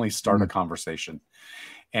can definitely start a conversation.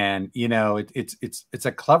 And, it's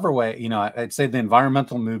a clever way. I'd say the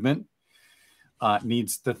environmental movement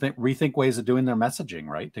needs to rethink ways of doing their messaging,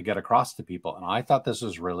 right, to get across to people. And I thought this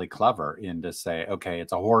was really clever to say, okay,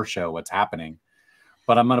 it's a horror show, what's happening?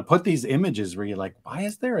 But I'm going to put these images where you're like, why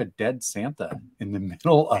is there a dead Santa in the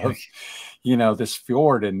middle of, this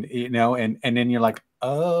fjord? And, and then you're like,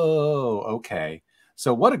 oh, okay.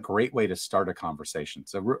 So what a great way to start a conversation.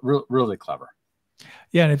 So really clever.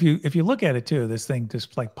 Yeah. And if you look at it too, this thing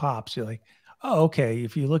just like pops, you're like, oh, okay.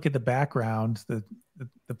 If you look at the background, the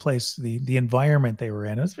place, the environment they were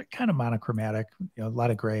in, it was kind of monochromatic, a lot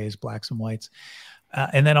of grays, blacks and whites.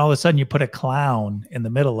 And then all of a sudden you put a clown in the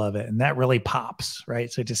middle of it, and that really pops, right?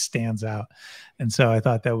 So it just stands out. And so I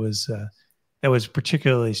thought that was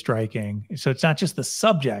particularly striking. So it's not just the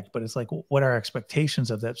subject, but it's like what our expectations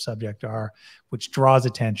of that subject are, which draws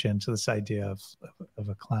attention to this idea of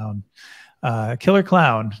a clown, killer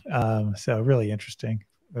clown. So really interesting.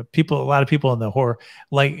 a lot of people in the horror,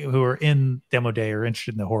 like who are in Demo Day, are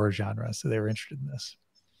interested in the horror genre, so they were interested in this.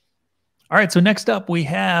 All right, so next up we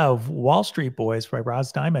have Wall Street Boys by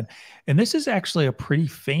Roz Diamond, and this is actually a pretty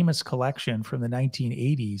famous collection from the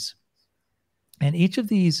 1980s. And each of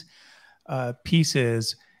these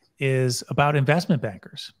pieces is about investment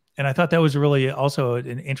bankers, and I thought that was really also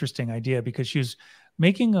an interesting idea because she was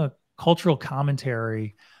making a cultural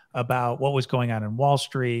commentary about what was going on in Wall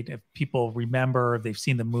Street. If people remember, if they've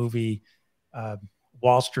seen the movie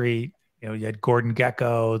Wall Street, you know, you had Gordon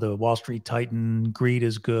Gekko, the Wall Street Titan, Greed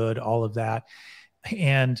is Good, all of that.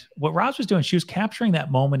 And what Roz was doing, she was capturing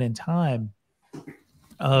that moment in time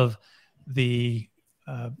of the,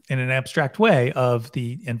 in an abstract way, of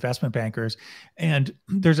the investment bankers. And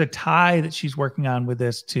there's a tie that she's working on with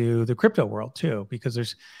this to the crypto world too, because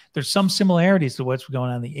there's some similarities to what's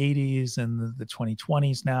going on in the 80s and the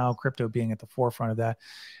 2020s now, crypto being at the forefront of that.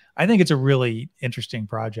 I think it's a really interesting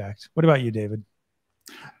project. What about you, David?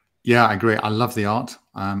 Yeah, I agree. I love the art.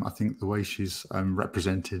 I think the way she's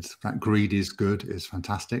represented that greed is good is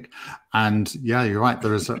fantastic. And yeah, you're right.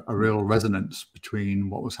 There is a real resonance between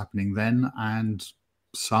what was happening then and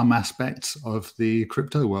some aspects of the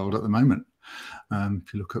crypto world at the moment.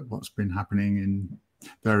 If you look at what's been happening in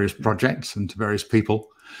various projects and to various people,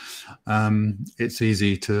 it's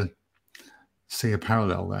easy to see a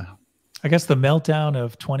parallel there. I guess the meltdown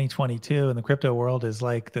of 2022 in the crypto world is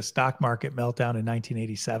like the stock market meltdown in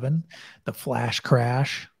 1987, the flash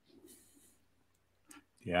crash.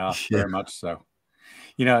 Yeah, very much so.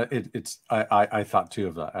 You know, I thought too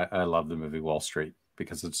of that. I love the movie Wall Street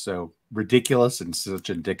because it's so ridiculous and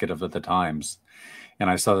such indicative of the times. And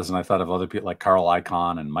I saw this and I thought of other people like Carl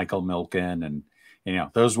Icahn and Michael Milken, and you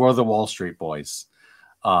know, those were the Wall Street boys.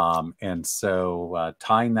 And so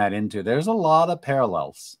tying that into, there's a lot of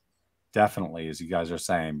parallels. Definitely, as you guys are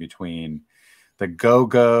saying, between the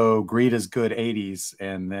go-go greed is good 80s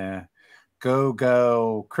and the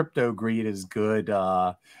go-go crypto greed is good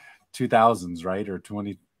 2000s, right? Or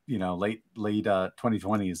 20, you know, late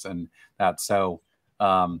 2020s and that. So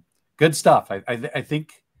good stuff. I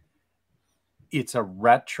think it's a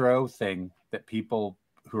retro thing that people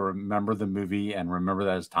who remember the movie and remember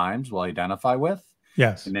those times will identify with.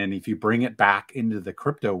 Yes. And then if you bring it back into the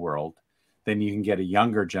crypto world, then you can get a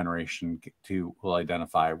younger generation to will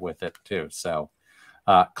identify with it too. So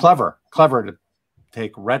clever to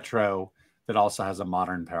take retro that also has a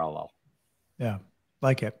modern parallel. Yeah,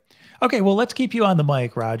 like it. Okay, well, let's keep you on the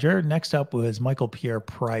mic, Roger. Next up was Michael Pierre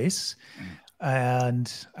Price.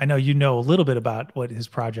 And I know you know a little bit about what his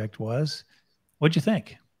project was. What'd you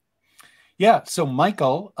think? Yeah, so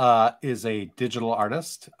Michael is a digital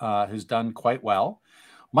artist who's done quite well.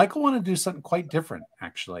 Michael wanted to do something quite different,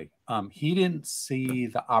 actually. He didn't see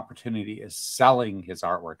the opportunity as selling his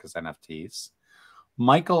artwork as NFTs.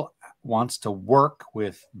 Michael wants to work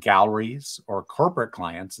with galleries or corporate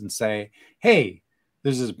clients and say, hey,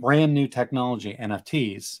 there's this brand new technology,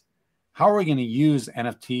 NFTs. How are we going to use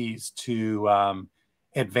NFTs to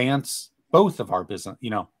advance both of our business?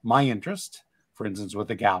 You know, my interest, for instance, with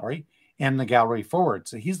the gallery and the gallery forward.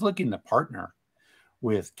 So he's looking to partner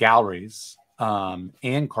with galleries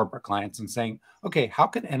and corporate clients and saying, okay, how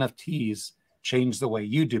can NFTs change the way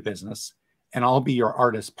you do business? And I'll be your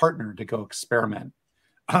artist partner to go experiment.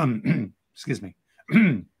 Excuse me.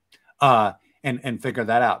 And figure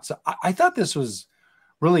that out. So I thought this was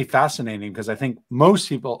really fascinating because I think most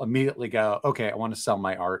people immediately go, okay, I want to sell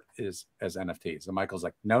my art as NFTs. And Michael's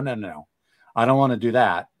like, no, I don't want to do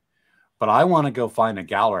that. But I want to go find a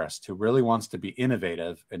gallerist who really wants to be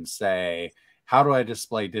innovative and say, how do I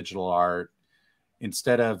display digital art?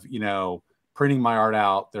 Instead of, you know, printing my art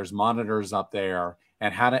out, there's monitors up there,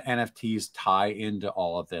 and how do NFTs tie into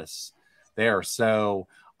all of this there? So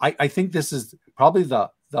I think this is probably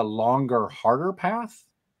the longer, harder path.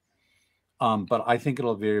 But I think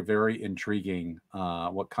it'll be very, very intriguing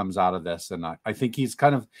what comes out of this. And I think he's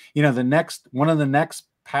kind of, you know, one of the next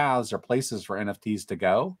paths or places for NFTs to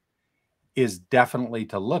go is definitely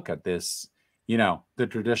to look at this, you know, the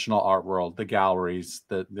traditional art world, the galleries,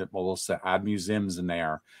 we'll add museums in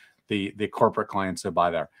there, the corporate clients who buy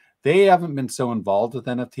there. They haven't been so involved with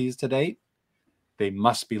NFTs to date. They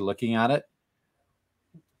must be looking at it.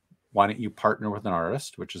 Why don't you partner with an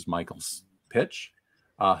artist, which is Michael's pitch,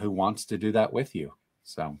 who wants to do that with you?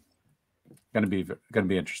 So, going to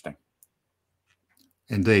be interesting.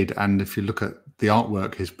 Indeed, and if you look at the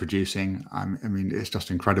artwork he's producing, I mean, it's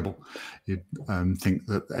just incredible. You'd think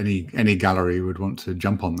that any gallery would want to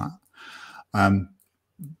jump on that.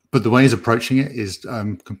 But the way he's approaching it is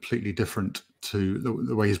completely different to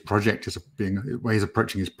the way his project is the way he's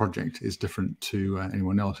approaching his project is different to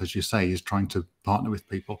anyone else. As you say, he's trying to partner with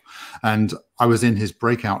people. And I was in his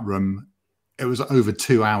breakout room. It was over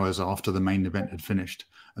 2 hours after the main event had finished,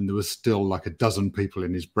 and there was still like a dozen people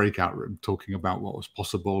in his breakout room talking about what was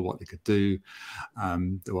possible, what they could do.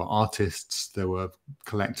 There were artists, there were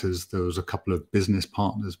collectors, there was a couple of business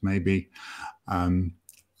partners, maybe.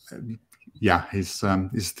 Yeah, he's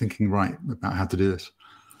thinking right about how to do this.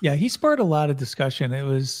 Yeah, he spurred a lot of discussion. It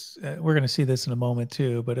was we're going to see this in a moment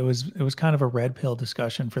too, but it was kind of a red pill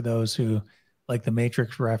discussion for those who like the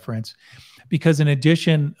Matrix reference, because in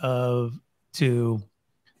addition to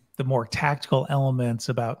the more tactical elements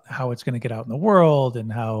about how it's going to get out in the world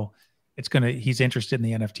and how he's interested in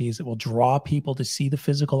the NFTs that will draw people to see the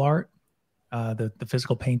physical art, the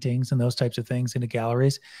physical paintings and those types of things into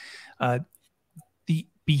galleries.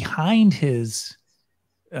 Behind his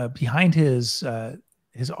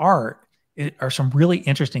art are some really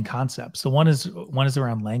interesting concepts. The one is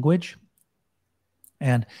around language,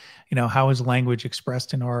 and how is language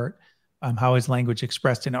expressed in art? How is language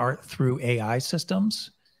expressed in art through AI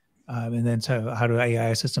systems? And then so how do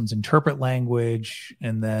AI systems interpret language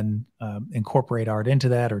and then incorporate art into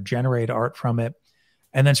that or generate art from it?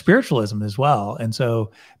 And then spiritualism as well. And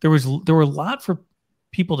so there were a lot for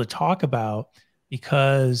people to talk about,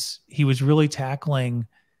 because he was really tackling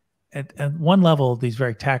at one level these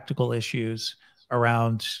very tactical issues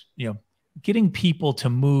around, getting people to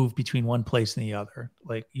move between one place and the other,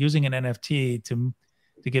 like using an NFT to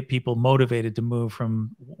get people motivated to move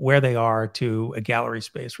from where they are to a gallery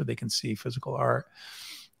space where they can see physical art.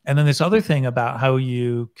 And then this other thing about how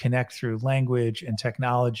you connect through language and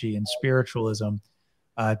technology and spiritualism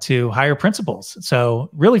to higher principles.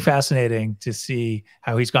 So really fascinating to see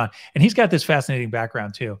how he's gone. And he's got this fascinating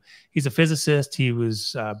background too. He's a physicist.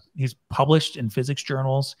 He's published in physics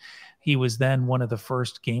journals. He was then one of the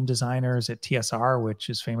first game designers at TSR, which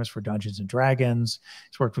is famous for Dungeons and Dragons.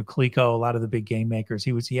 He's worked with Coleco, a lot of the big game makers.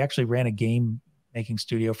 He actually ran a game making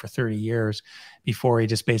studio for 30 years before he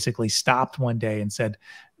just basically stopped one day and said,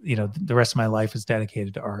 the rest of my life is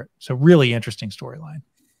dedicated to art. So really interesting storyline.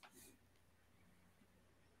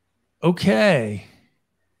 Okay.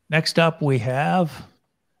 Next up, we have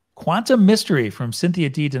Quantum Mystery from Cynthia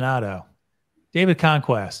D. Donato. David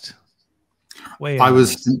Conquest. I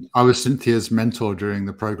was Cynthia's mentor during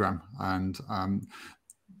the program, and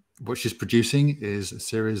what she's producing is a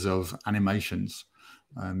series of animations.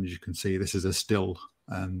 As you can see, this is a still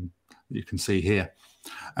you can see here.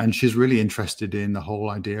 And she's really interested in the whole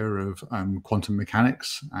idea of quantum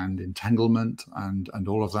mechanics and entanglement and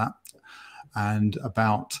all of that, and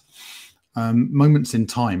about moments in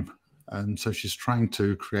time. And so she's trying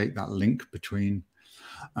to create that link between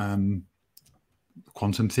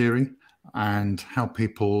quantum theory and how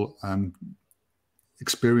people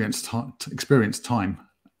experience time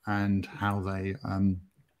and how they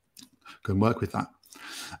can work with that.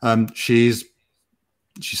 She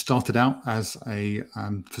started out as a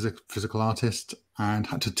physical artist and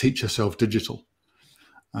had to teach herself digital.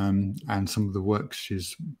 And some of the work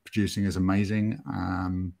she's producing is amazing. I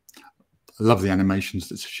love the animations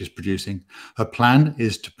that she's producing. Her plan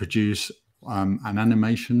is to produce an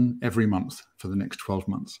animation every month for the next 12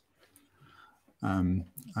 months. And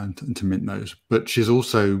to mint those. But she's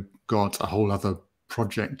also got a whole other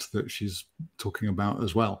project that she's talking about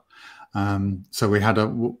as well. So we had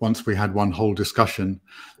one whole discussion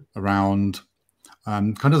around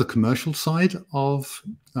kind of the commercial side of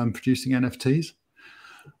producing NFTs.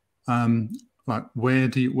 Like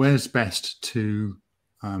where's best to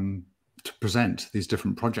present these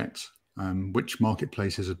different projects? Which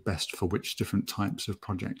marketplaces are best for which different types of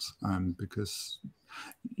projects? Because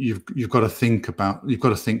you've got to think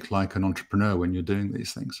like an entrepreneur when you're doing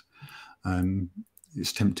these things.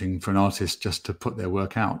 It's tempting for an artist just to put their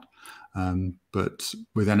work out, but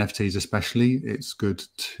with NFTs especially, it's good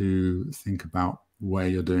to think about where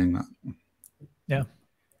you're doing that. Yeah,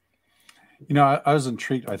 I was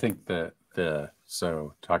intrigued. I think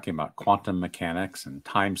so talking about quantum mechanics and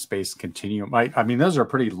time-space continuum, I mean, those are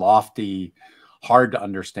pretty lofty, hard to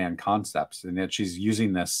understand concepts, and that she's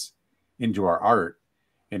using this into our art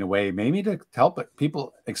in a way maybe to help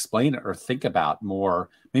people explain it or think about more,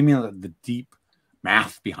 maybe the deep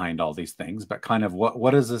math behind all these things, but kind of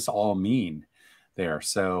what does this all mean there?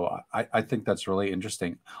 So I think that's really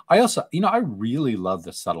interesting. I also, I really love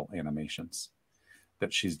the subtle animations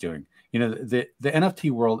that she's doing. The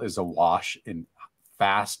NFT world is awash in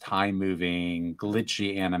fast, high-moving,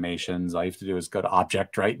 glitchy animations. All you have to do is go to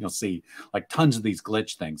Object, right? And you'll see like tons of these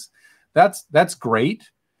glitch things. That's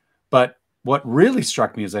great, but what really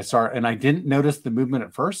struck me is and I didn't notice the movement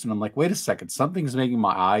at first. And I'm like, wait a second, something's making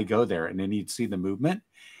my eye go there. And then you'd see the movement.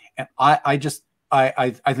 And I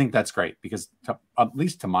think that's great because at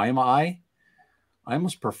least to my eye, I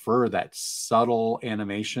almost prefer that subtle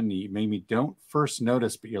animation that you maybe don't first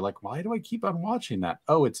notice, but you're like, why do I keep on watching that?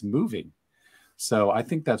 Oh, it's moving. So I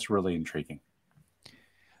think that's really intriguing.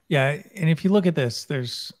 Yeah. And if you look at this,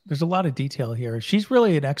 there's a lot of detail here. She's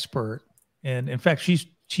really an expert. And in fact,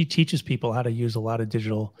 she teaches people how to use a lot of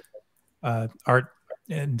digital art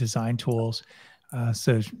and design tools.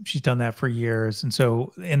 So she's done that for years. And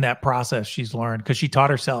so in that process, she's learned, because she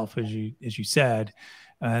taught herself, as you said,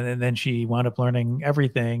 and then she wound up learning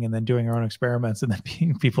everything and then doing her own experiments. And then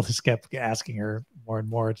people just kept asking her more and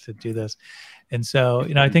more to do this. And so,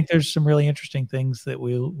 I think there's some really interesting things that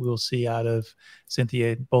we'll see out of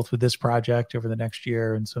Cynthia, both with this project over the next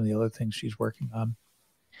year and some of the other things she's working on.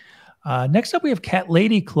 Next up, we have Cat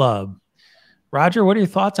Lady Club. Roger, what are your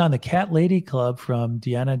thoughts on the Cat Lady Club from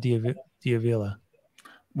Diana Avila?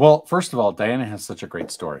 Well, first of all, Diana has such a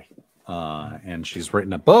great story. And she's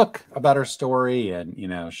written a book about her story.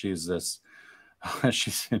 And, she's in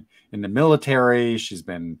the military. She's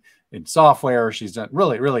been in software. She's done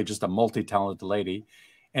really just a multi-talented lady.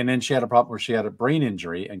 And then she had a problem where she had a brain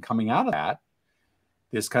injury. And coming out of that,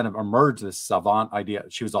 this kind of emerged, this savant idea.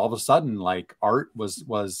 She was all of a sudden like art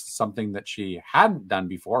was something that she hadn't done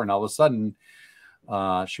before. And all of a sudden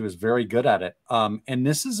she was very good at it. And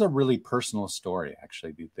this is a really personal story,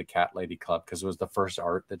 actually, the Cat Lady Club, because it was the first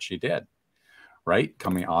art that she did, right?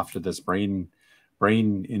 Coming after this brain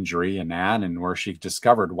injury and where she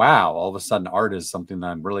discovered, wow, all of a sudden art is something that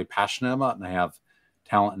I'm really passionate about and I have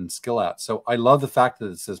talent and skill at. So I love the fact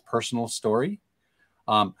that it's this personal story.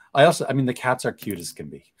 The cats are cute as can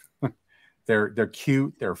be. They're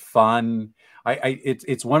cute. They're fun.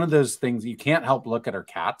 It's one of those things you can't help look at her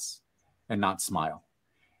cats and not smile.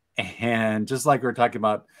 And just like we were talking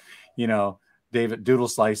about, David Doodle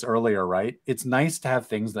Slice earlier, right? It's nice to have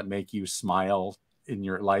things that make you smile in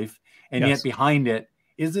your life. And yet behind it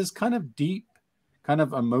is this kind of deep, kind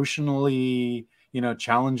of emotionally,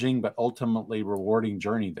 challenging, but ultimately rewarding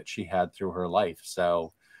journey that she had through her life.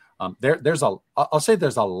 So I'll say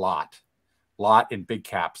there's a lot in big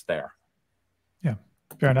caps there. Yeah,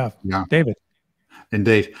 fair enough. Yeah, David.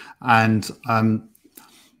 Indeed. And I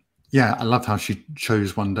love how she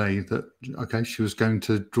chose one day that, she was going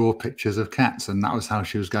to draw pictures of cats and that was how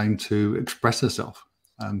she was going to express herself.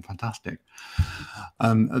 Fantastic.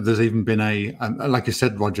 There's even been like you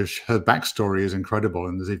said, Roger, her backstory is incredible.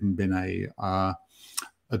 And there's even been a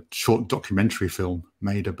short documentary film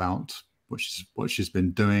made about what she's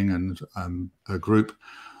been doing and her group,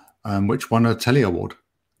 which won a Telly Award.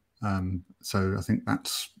 So I think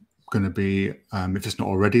that's going to be, if it's not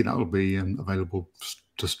already, that will be available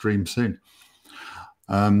to stream soon.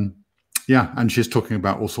 And she's talking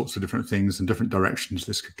about all sorts of different things and different directions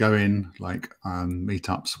this could go in, like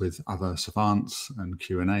meetups with other savants and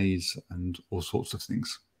Q&As and all sorts of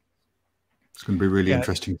things. It's going to be really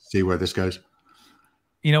interesting to see where this goes.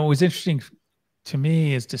 What was interesting to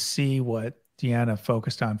me is to see what Deanna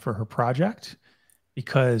focused on for her project,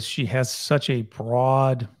 because she has such a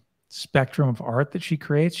broad spectrum of art that she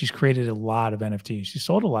creates. She's created a lot of NFTs. She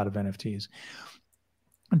sold a lot of NFTs,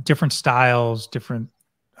 different styles, different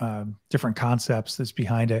concepts that's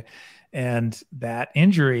behind it. And that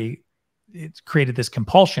injury, it created this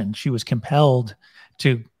compulsion. She was compelled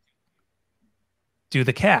to do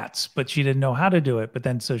the cats, but she didn't know how to do it. But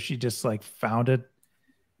then, so she just found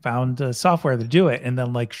software to do it. And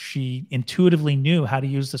then she intuitively knew how to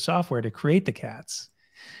use the software to create the cats.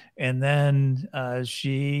 And then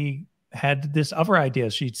she had this other idea.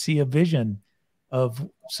 She'd see a vision of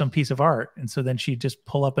some piece of art. And so then she'd just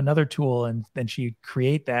pull up another tool and then she'd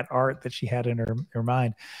create that art that she had in her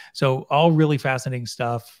mind. So all really fascinating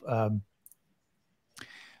stuff.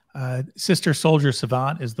 Sister Soldier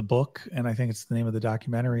Savant is the book, and I think it's the name of the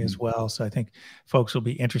documentary as well. So I think folks will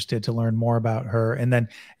be interested to learn more about her. And then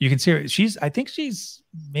you can see her, I think she's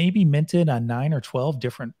maybe minted on 9 or 12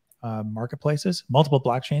 different marketplaces, multiple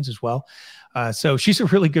blockchains as well. So she's a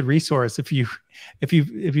really good resource if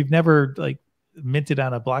you've never minted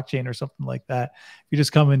on a blockchain or something like that. If you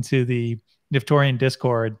just come into the Niftorian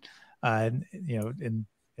Discord and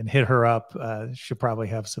hit her up, she'll probably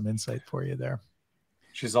have some insight for you there.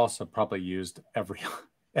 She's also probably used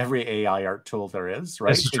every AI art tool there is,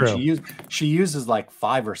 right? That's true. She uses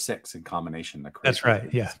 5 or 6 in combination. That's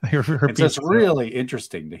right. Yeah. So it's really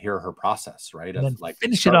interesting to hear her process, right? And then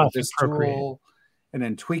finish it off with this tool, and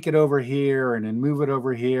then tweak it over here, and then move it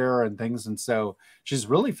over here, and things. And so she's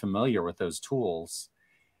really familiar with those tools.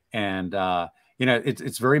 And you know,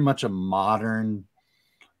 it's very much a modern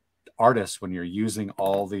artist when you're using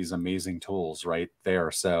all these amazing tools right there.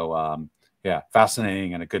 So yeah,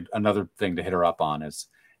 fascinating. And another thing to hit her up on is,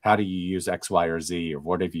 how do you use X, Y, or Z, or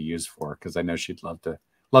what have you used for? Because I know she'd love to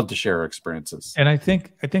share her experiences. And I think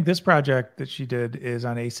this project that she did is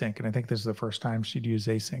on async, and I think this is the first time she'd use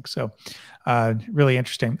async. So really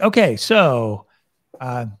interesting. Okay, so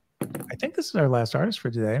I think this is our last artist for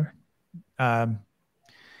today.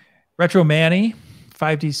 Retro Manni,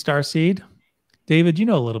 5D Starseed. David, you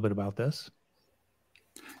know a little bit about this.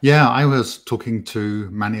 Yeah, I was talking to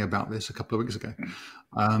Manni about this a couple of weeks ago.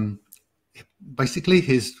 Basically,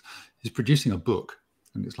 he's producing a book,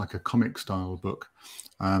 and it's like a comic style book,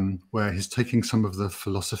 where he's taking some of the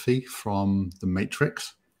philosophy from the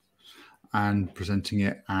Matrix and presenting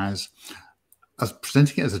it as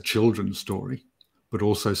a children's story, but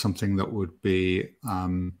also something that would be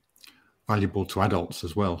valuable to adults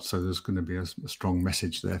as well. So there's going to be a strong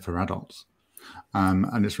message there for adults,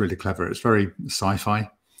 and it's really clever. It's very sci-fi,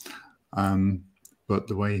 but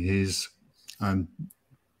the way he's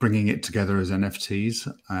bringing it together as NFTs,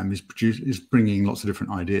 he's bringing lots of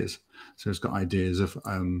different ideas. So he's got ideas of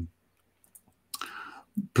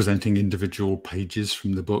presenting individual pages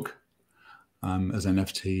from the book as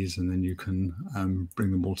NFTs, and then you can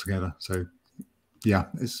bring them all together. So yeah,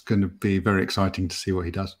 it's going to be very exciting to see what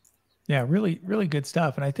he does. Yeah, really, really good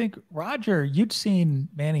stuff. And I think, Roger, you'd seen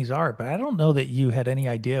Manni's art, but I don't know that you had any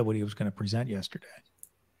idea what he was going to present yesterday.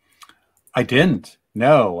 I didn't.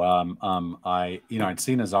 No. I'd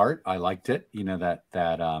seen his art. I liked it. You know, that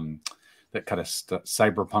kind of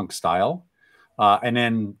cyberpunk style. And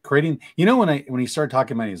then creating, you know, when he started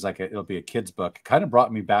talking about it, he's like, it'll be a kid's book. It kind of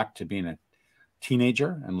brought me back to being a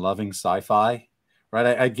teenager and loving sci-fi. Right,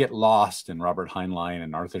 I'd get lost in Robert Heinlein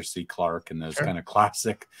and Arthur C. Clarke and those kind of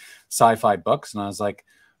classic sci-fi books, and I was like,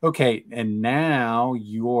 okay, and now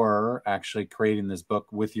you're actually creating this book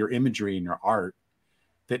with your imagery and your art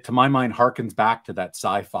that, to my mind, harkens back to that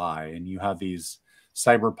sci-fi, and you have these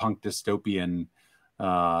cyberpunk dystopian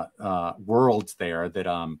worlds there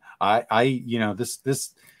that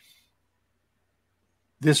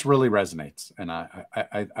this really resonates, and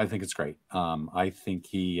I think it's great. I think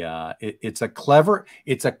it's a clever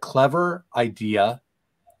idea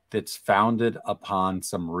that's founded upon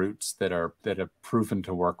some roots that have proven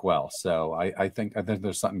to work well. So I think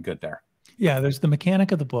there's something good there. Yeah, there's the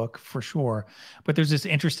mechanic of the book for sure, but there's this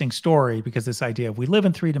interesting story because this idea of we live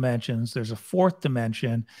in 3 dimensions. There's a 4th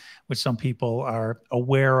dimension, which some people are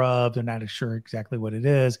aware of. They're not sure exactly what it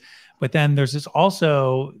is, but then there's this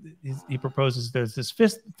also. He proposes there's this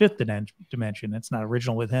fifth dimension. It's not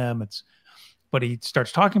original with him. But he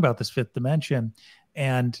starts talking about this 5th dimension,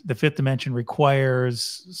 and the 5th dimension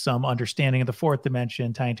requires some understanding of the 4th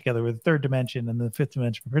dimension, tying together with the 3rd dimension and the 5th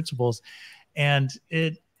dimension principles, and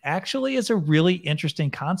it actually is a really interesting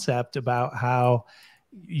concept about how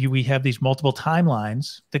we have these multiple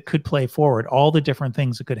timelines that could play forward, all the different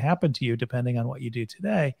things that could happen to you depending on what you do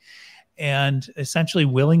today, and essentially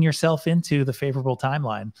willing yourself into the favorable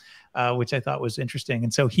timeline, which I thought was interesting.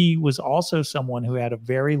 And so he was also someone who had a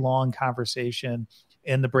very long conversation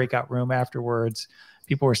in the breakout room afterwards.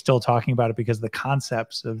 People were still talking about it because the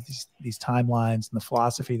concepts of these timelines and the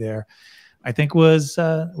philosophy there, I think, was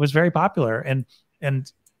very popular. And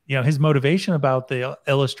you know, his motivation about the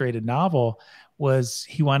illustrated novel was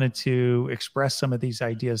he wanted to express some of these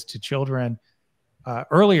ideas to children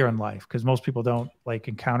earlier in life, because most people don't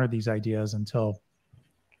encounter these ideas until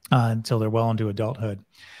they're well into adulthood.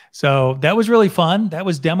 So that was really fun. That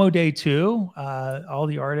was demo day 2. All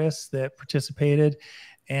the artists that participated,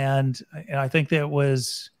 and I think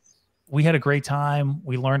we had a great time.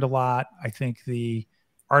 We learned a lot. I think the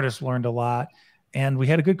artists learned a lot. And we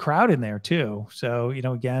had a good crowd in there too. So, you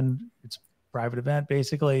know, again, it's a private event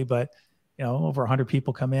basically, but, you know, over 100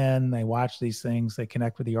 people come in, they watch these things, they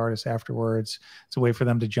connect with the artists afterwards. It's a way for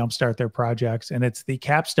them to jumpstart their projects. And it's the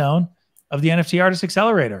capstone of the NFT Artist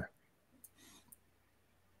Accelerator.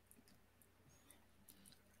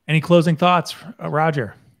 Any closing thoughts,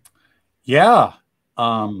 Roger? Yeah.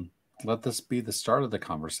 Let this be the start of the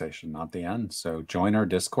conversation, not the end. So join our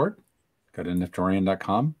Discord, go to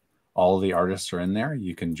niftorian.com. All of the artists are in there.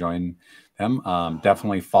 You can join them.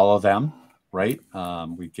 Definitely follow them, right?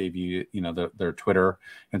 We gave you, their Twitter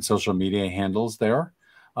and social media handles there.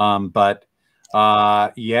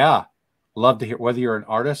 Yeah, love to hear whether you're an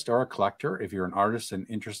artist or a collector. If you're an artist and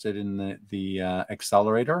interested in the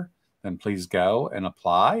accelerator, then please go and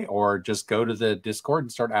apply, or just go to the Discord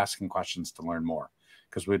and start asking questions to learn more,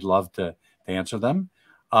 because we'd love to answer them.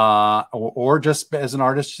 or just as an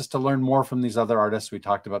artist, just to learn more from these other artists. We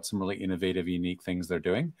talked about some really innovative, unique things they're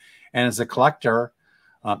doing. And as a collector,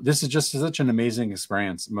 this is just such an amazing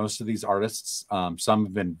experience. Most of these artists, some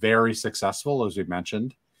have been very successful, as we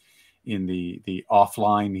mentioned, in the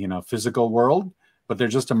offline, physical world, but they're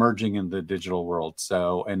just emerging in the digital world.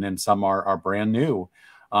 So, and then some are brand new.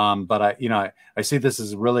 But I see this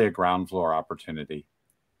as really a ground floor opportunity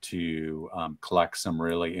to collect some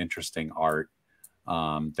really interesting art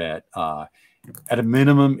that at a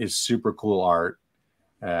minimum is super cool art.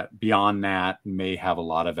 Beyond that, may have a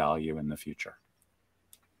lot of value in the future.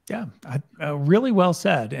 Yeah, really well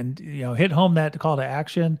said. And, hit home that call to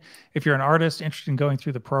action. If you're an artist interested in going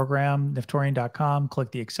through the program, niftorian.com,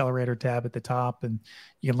 click the Accelerator tab at the top, and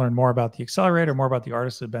you can learn more about the Accelerator, more about the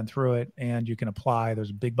artists that have been through it, and you can apply. There's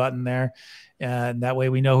a big button there. And that way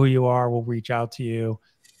we know who you are. We'll reach out to you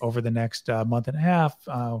over the next month and a half.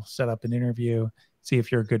 I'll set up an interview, see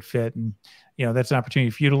if you're a good fit. And, that's an opportunity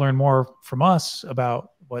for you to learn more from us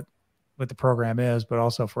about what the program is, but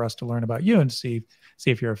also for us to learn about you and see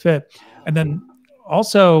if you're a fit. And then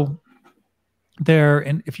also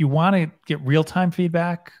and if you want to get real-time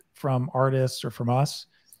feedback from artists or from us,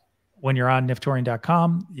 when you're on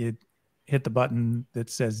niftorian.com, you hit the button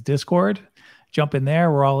that says Discord, jump in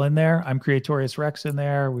there. We're all in there. I'm Creatorius Rex in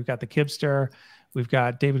there. We've got the Kibster. We've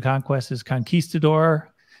got David Conquest's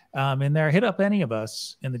Conquistador in there. Hit up any of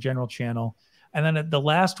us in the general channel. And then the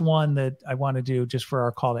last one that I want to do just for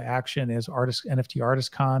our call to action is NFT Artist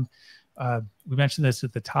Con. We mentioned this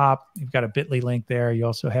at the top. You've got a bit.ly link there. You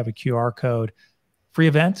also have a QR code. Free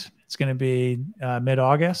event. It's going to be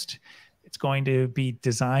mid-August. It's going to be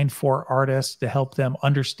designed for artists to help them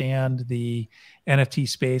understand the NFT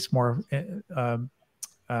space more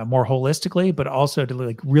holistically, but also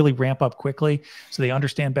to really ramp up quickly so they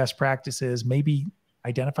understand best practices, maybe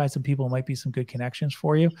identify some people who might be some good connections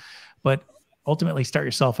for you, but ultimately start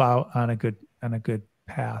yourself out on a good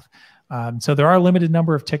path. So there are a limited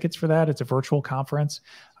number of tickets for that. It's a virtual conference,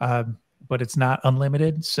 but it's not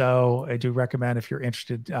unlimited. So I do recommend, if you're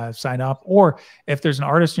interested, sign up. Or if there's an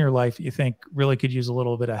artist in your life that you think really could use a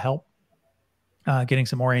little bit of help, getting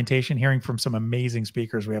some orientation, hearing from some amazing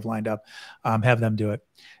speakers we have lined up, have them do it.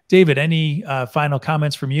 David, any final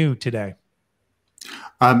comments from you today?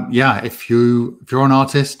 Yeah, if you're an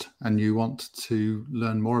artist and you want to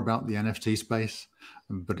learn more about the NFT space,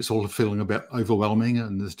 but it's all feeling a bit overwhelming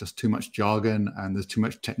and there's just too much jargon and there's too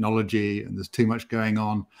much technology and there's too much going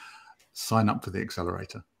on, sign up for the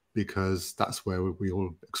Accelerator, because that's where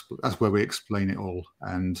we explain it all.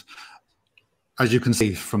 And as you can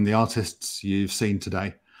see from the artists you've seen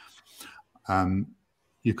today,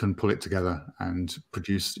 you can pull it together and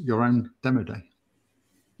produce your own demo day.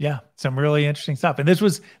 Yeah, some really interesting stuff. And this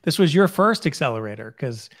was your first Accelerator,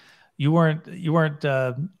 because you weren't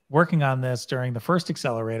working on this during the first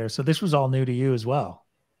Accelerator, so this was all new to you as well.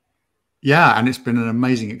 Yeah, and it's been an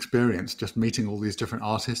amazing experience just meeting all these different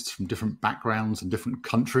artists from different backgrounds and different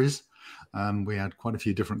countries. We had quite a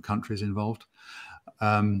few different countries involved.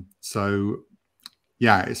 So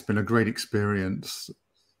yeah, it's been a great experience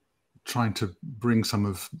trying to bring some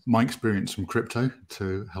of my experience from crypto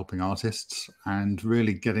to helping artists and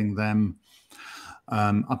really getting them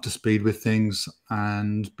up to speed with things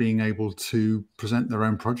and being able to present their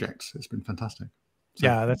own projects. It's been fantastic. So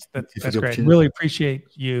yeah, that's great. Really appreciate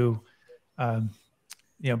you,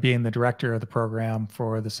 being the director of the program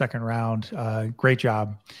for the second round. Great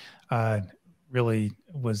job. Really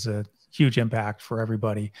was a huge impact for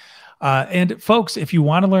everybody. And folks, if you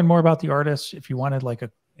want to learn more about the artists, if you wanted like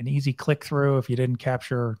an easy click through, if you didn't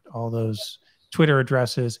capture all those Twitter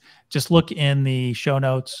addresses, just look in the show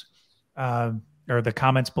notes or the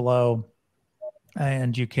comments below,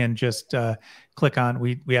 and you can just click on,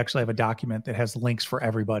 we actually have a document that has links for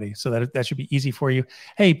everybody. So that should be easy for you.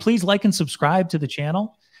 Hey, please like and subscribe to the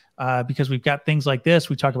channel because we've got things like this.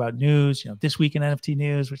 We talk about news, This Week in NFT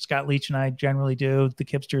News, which Scott Leach and I generally do. The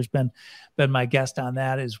Kipster's been my guest on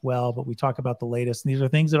that as well, but we talk about the latest. And these are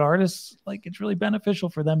things that artists, it's really beneficial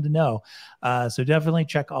for them to know. So definitely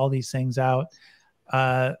check all these things out.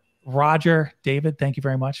 Roger, David, thank you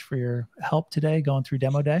very much for your help today going through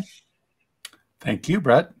Demo Day. Thank you,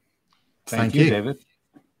 Brett. Thank you, David.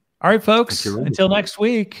 All right, folks, until next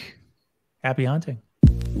week, happy hunting.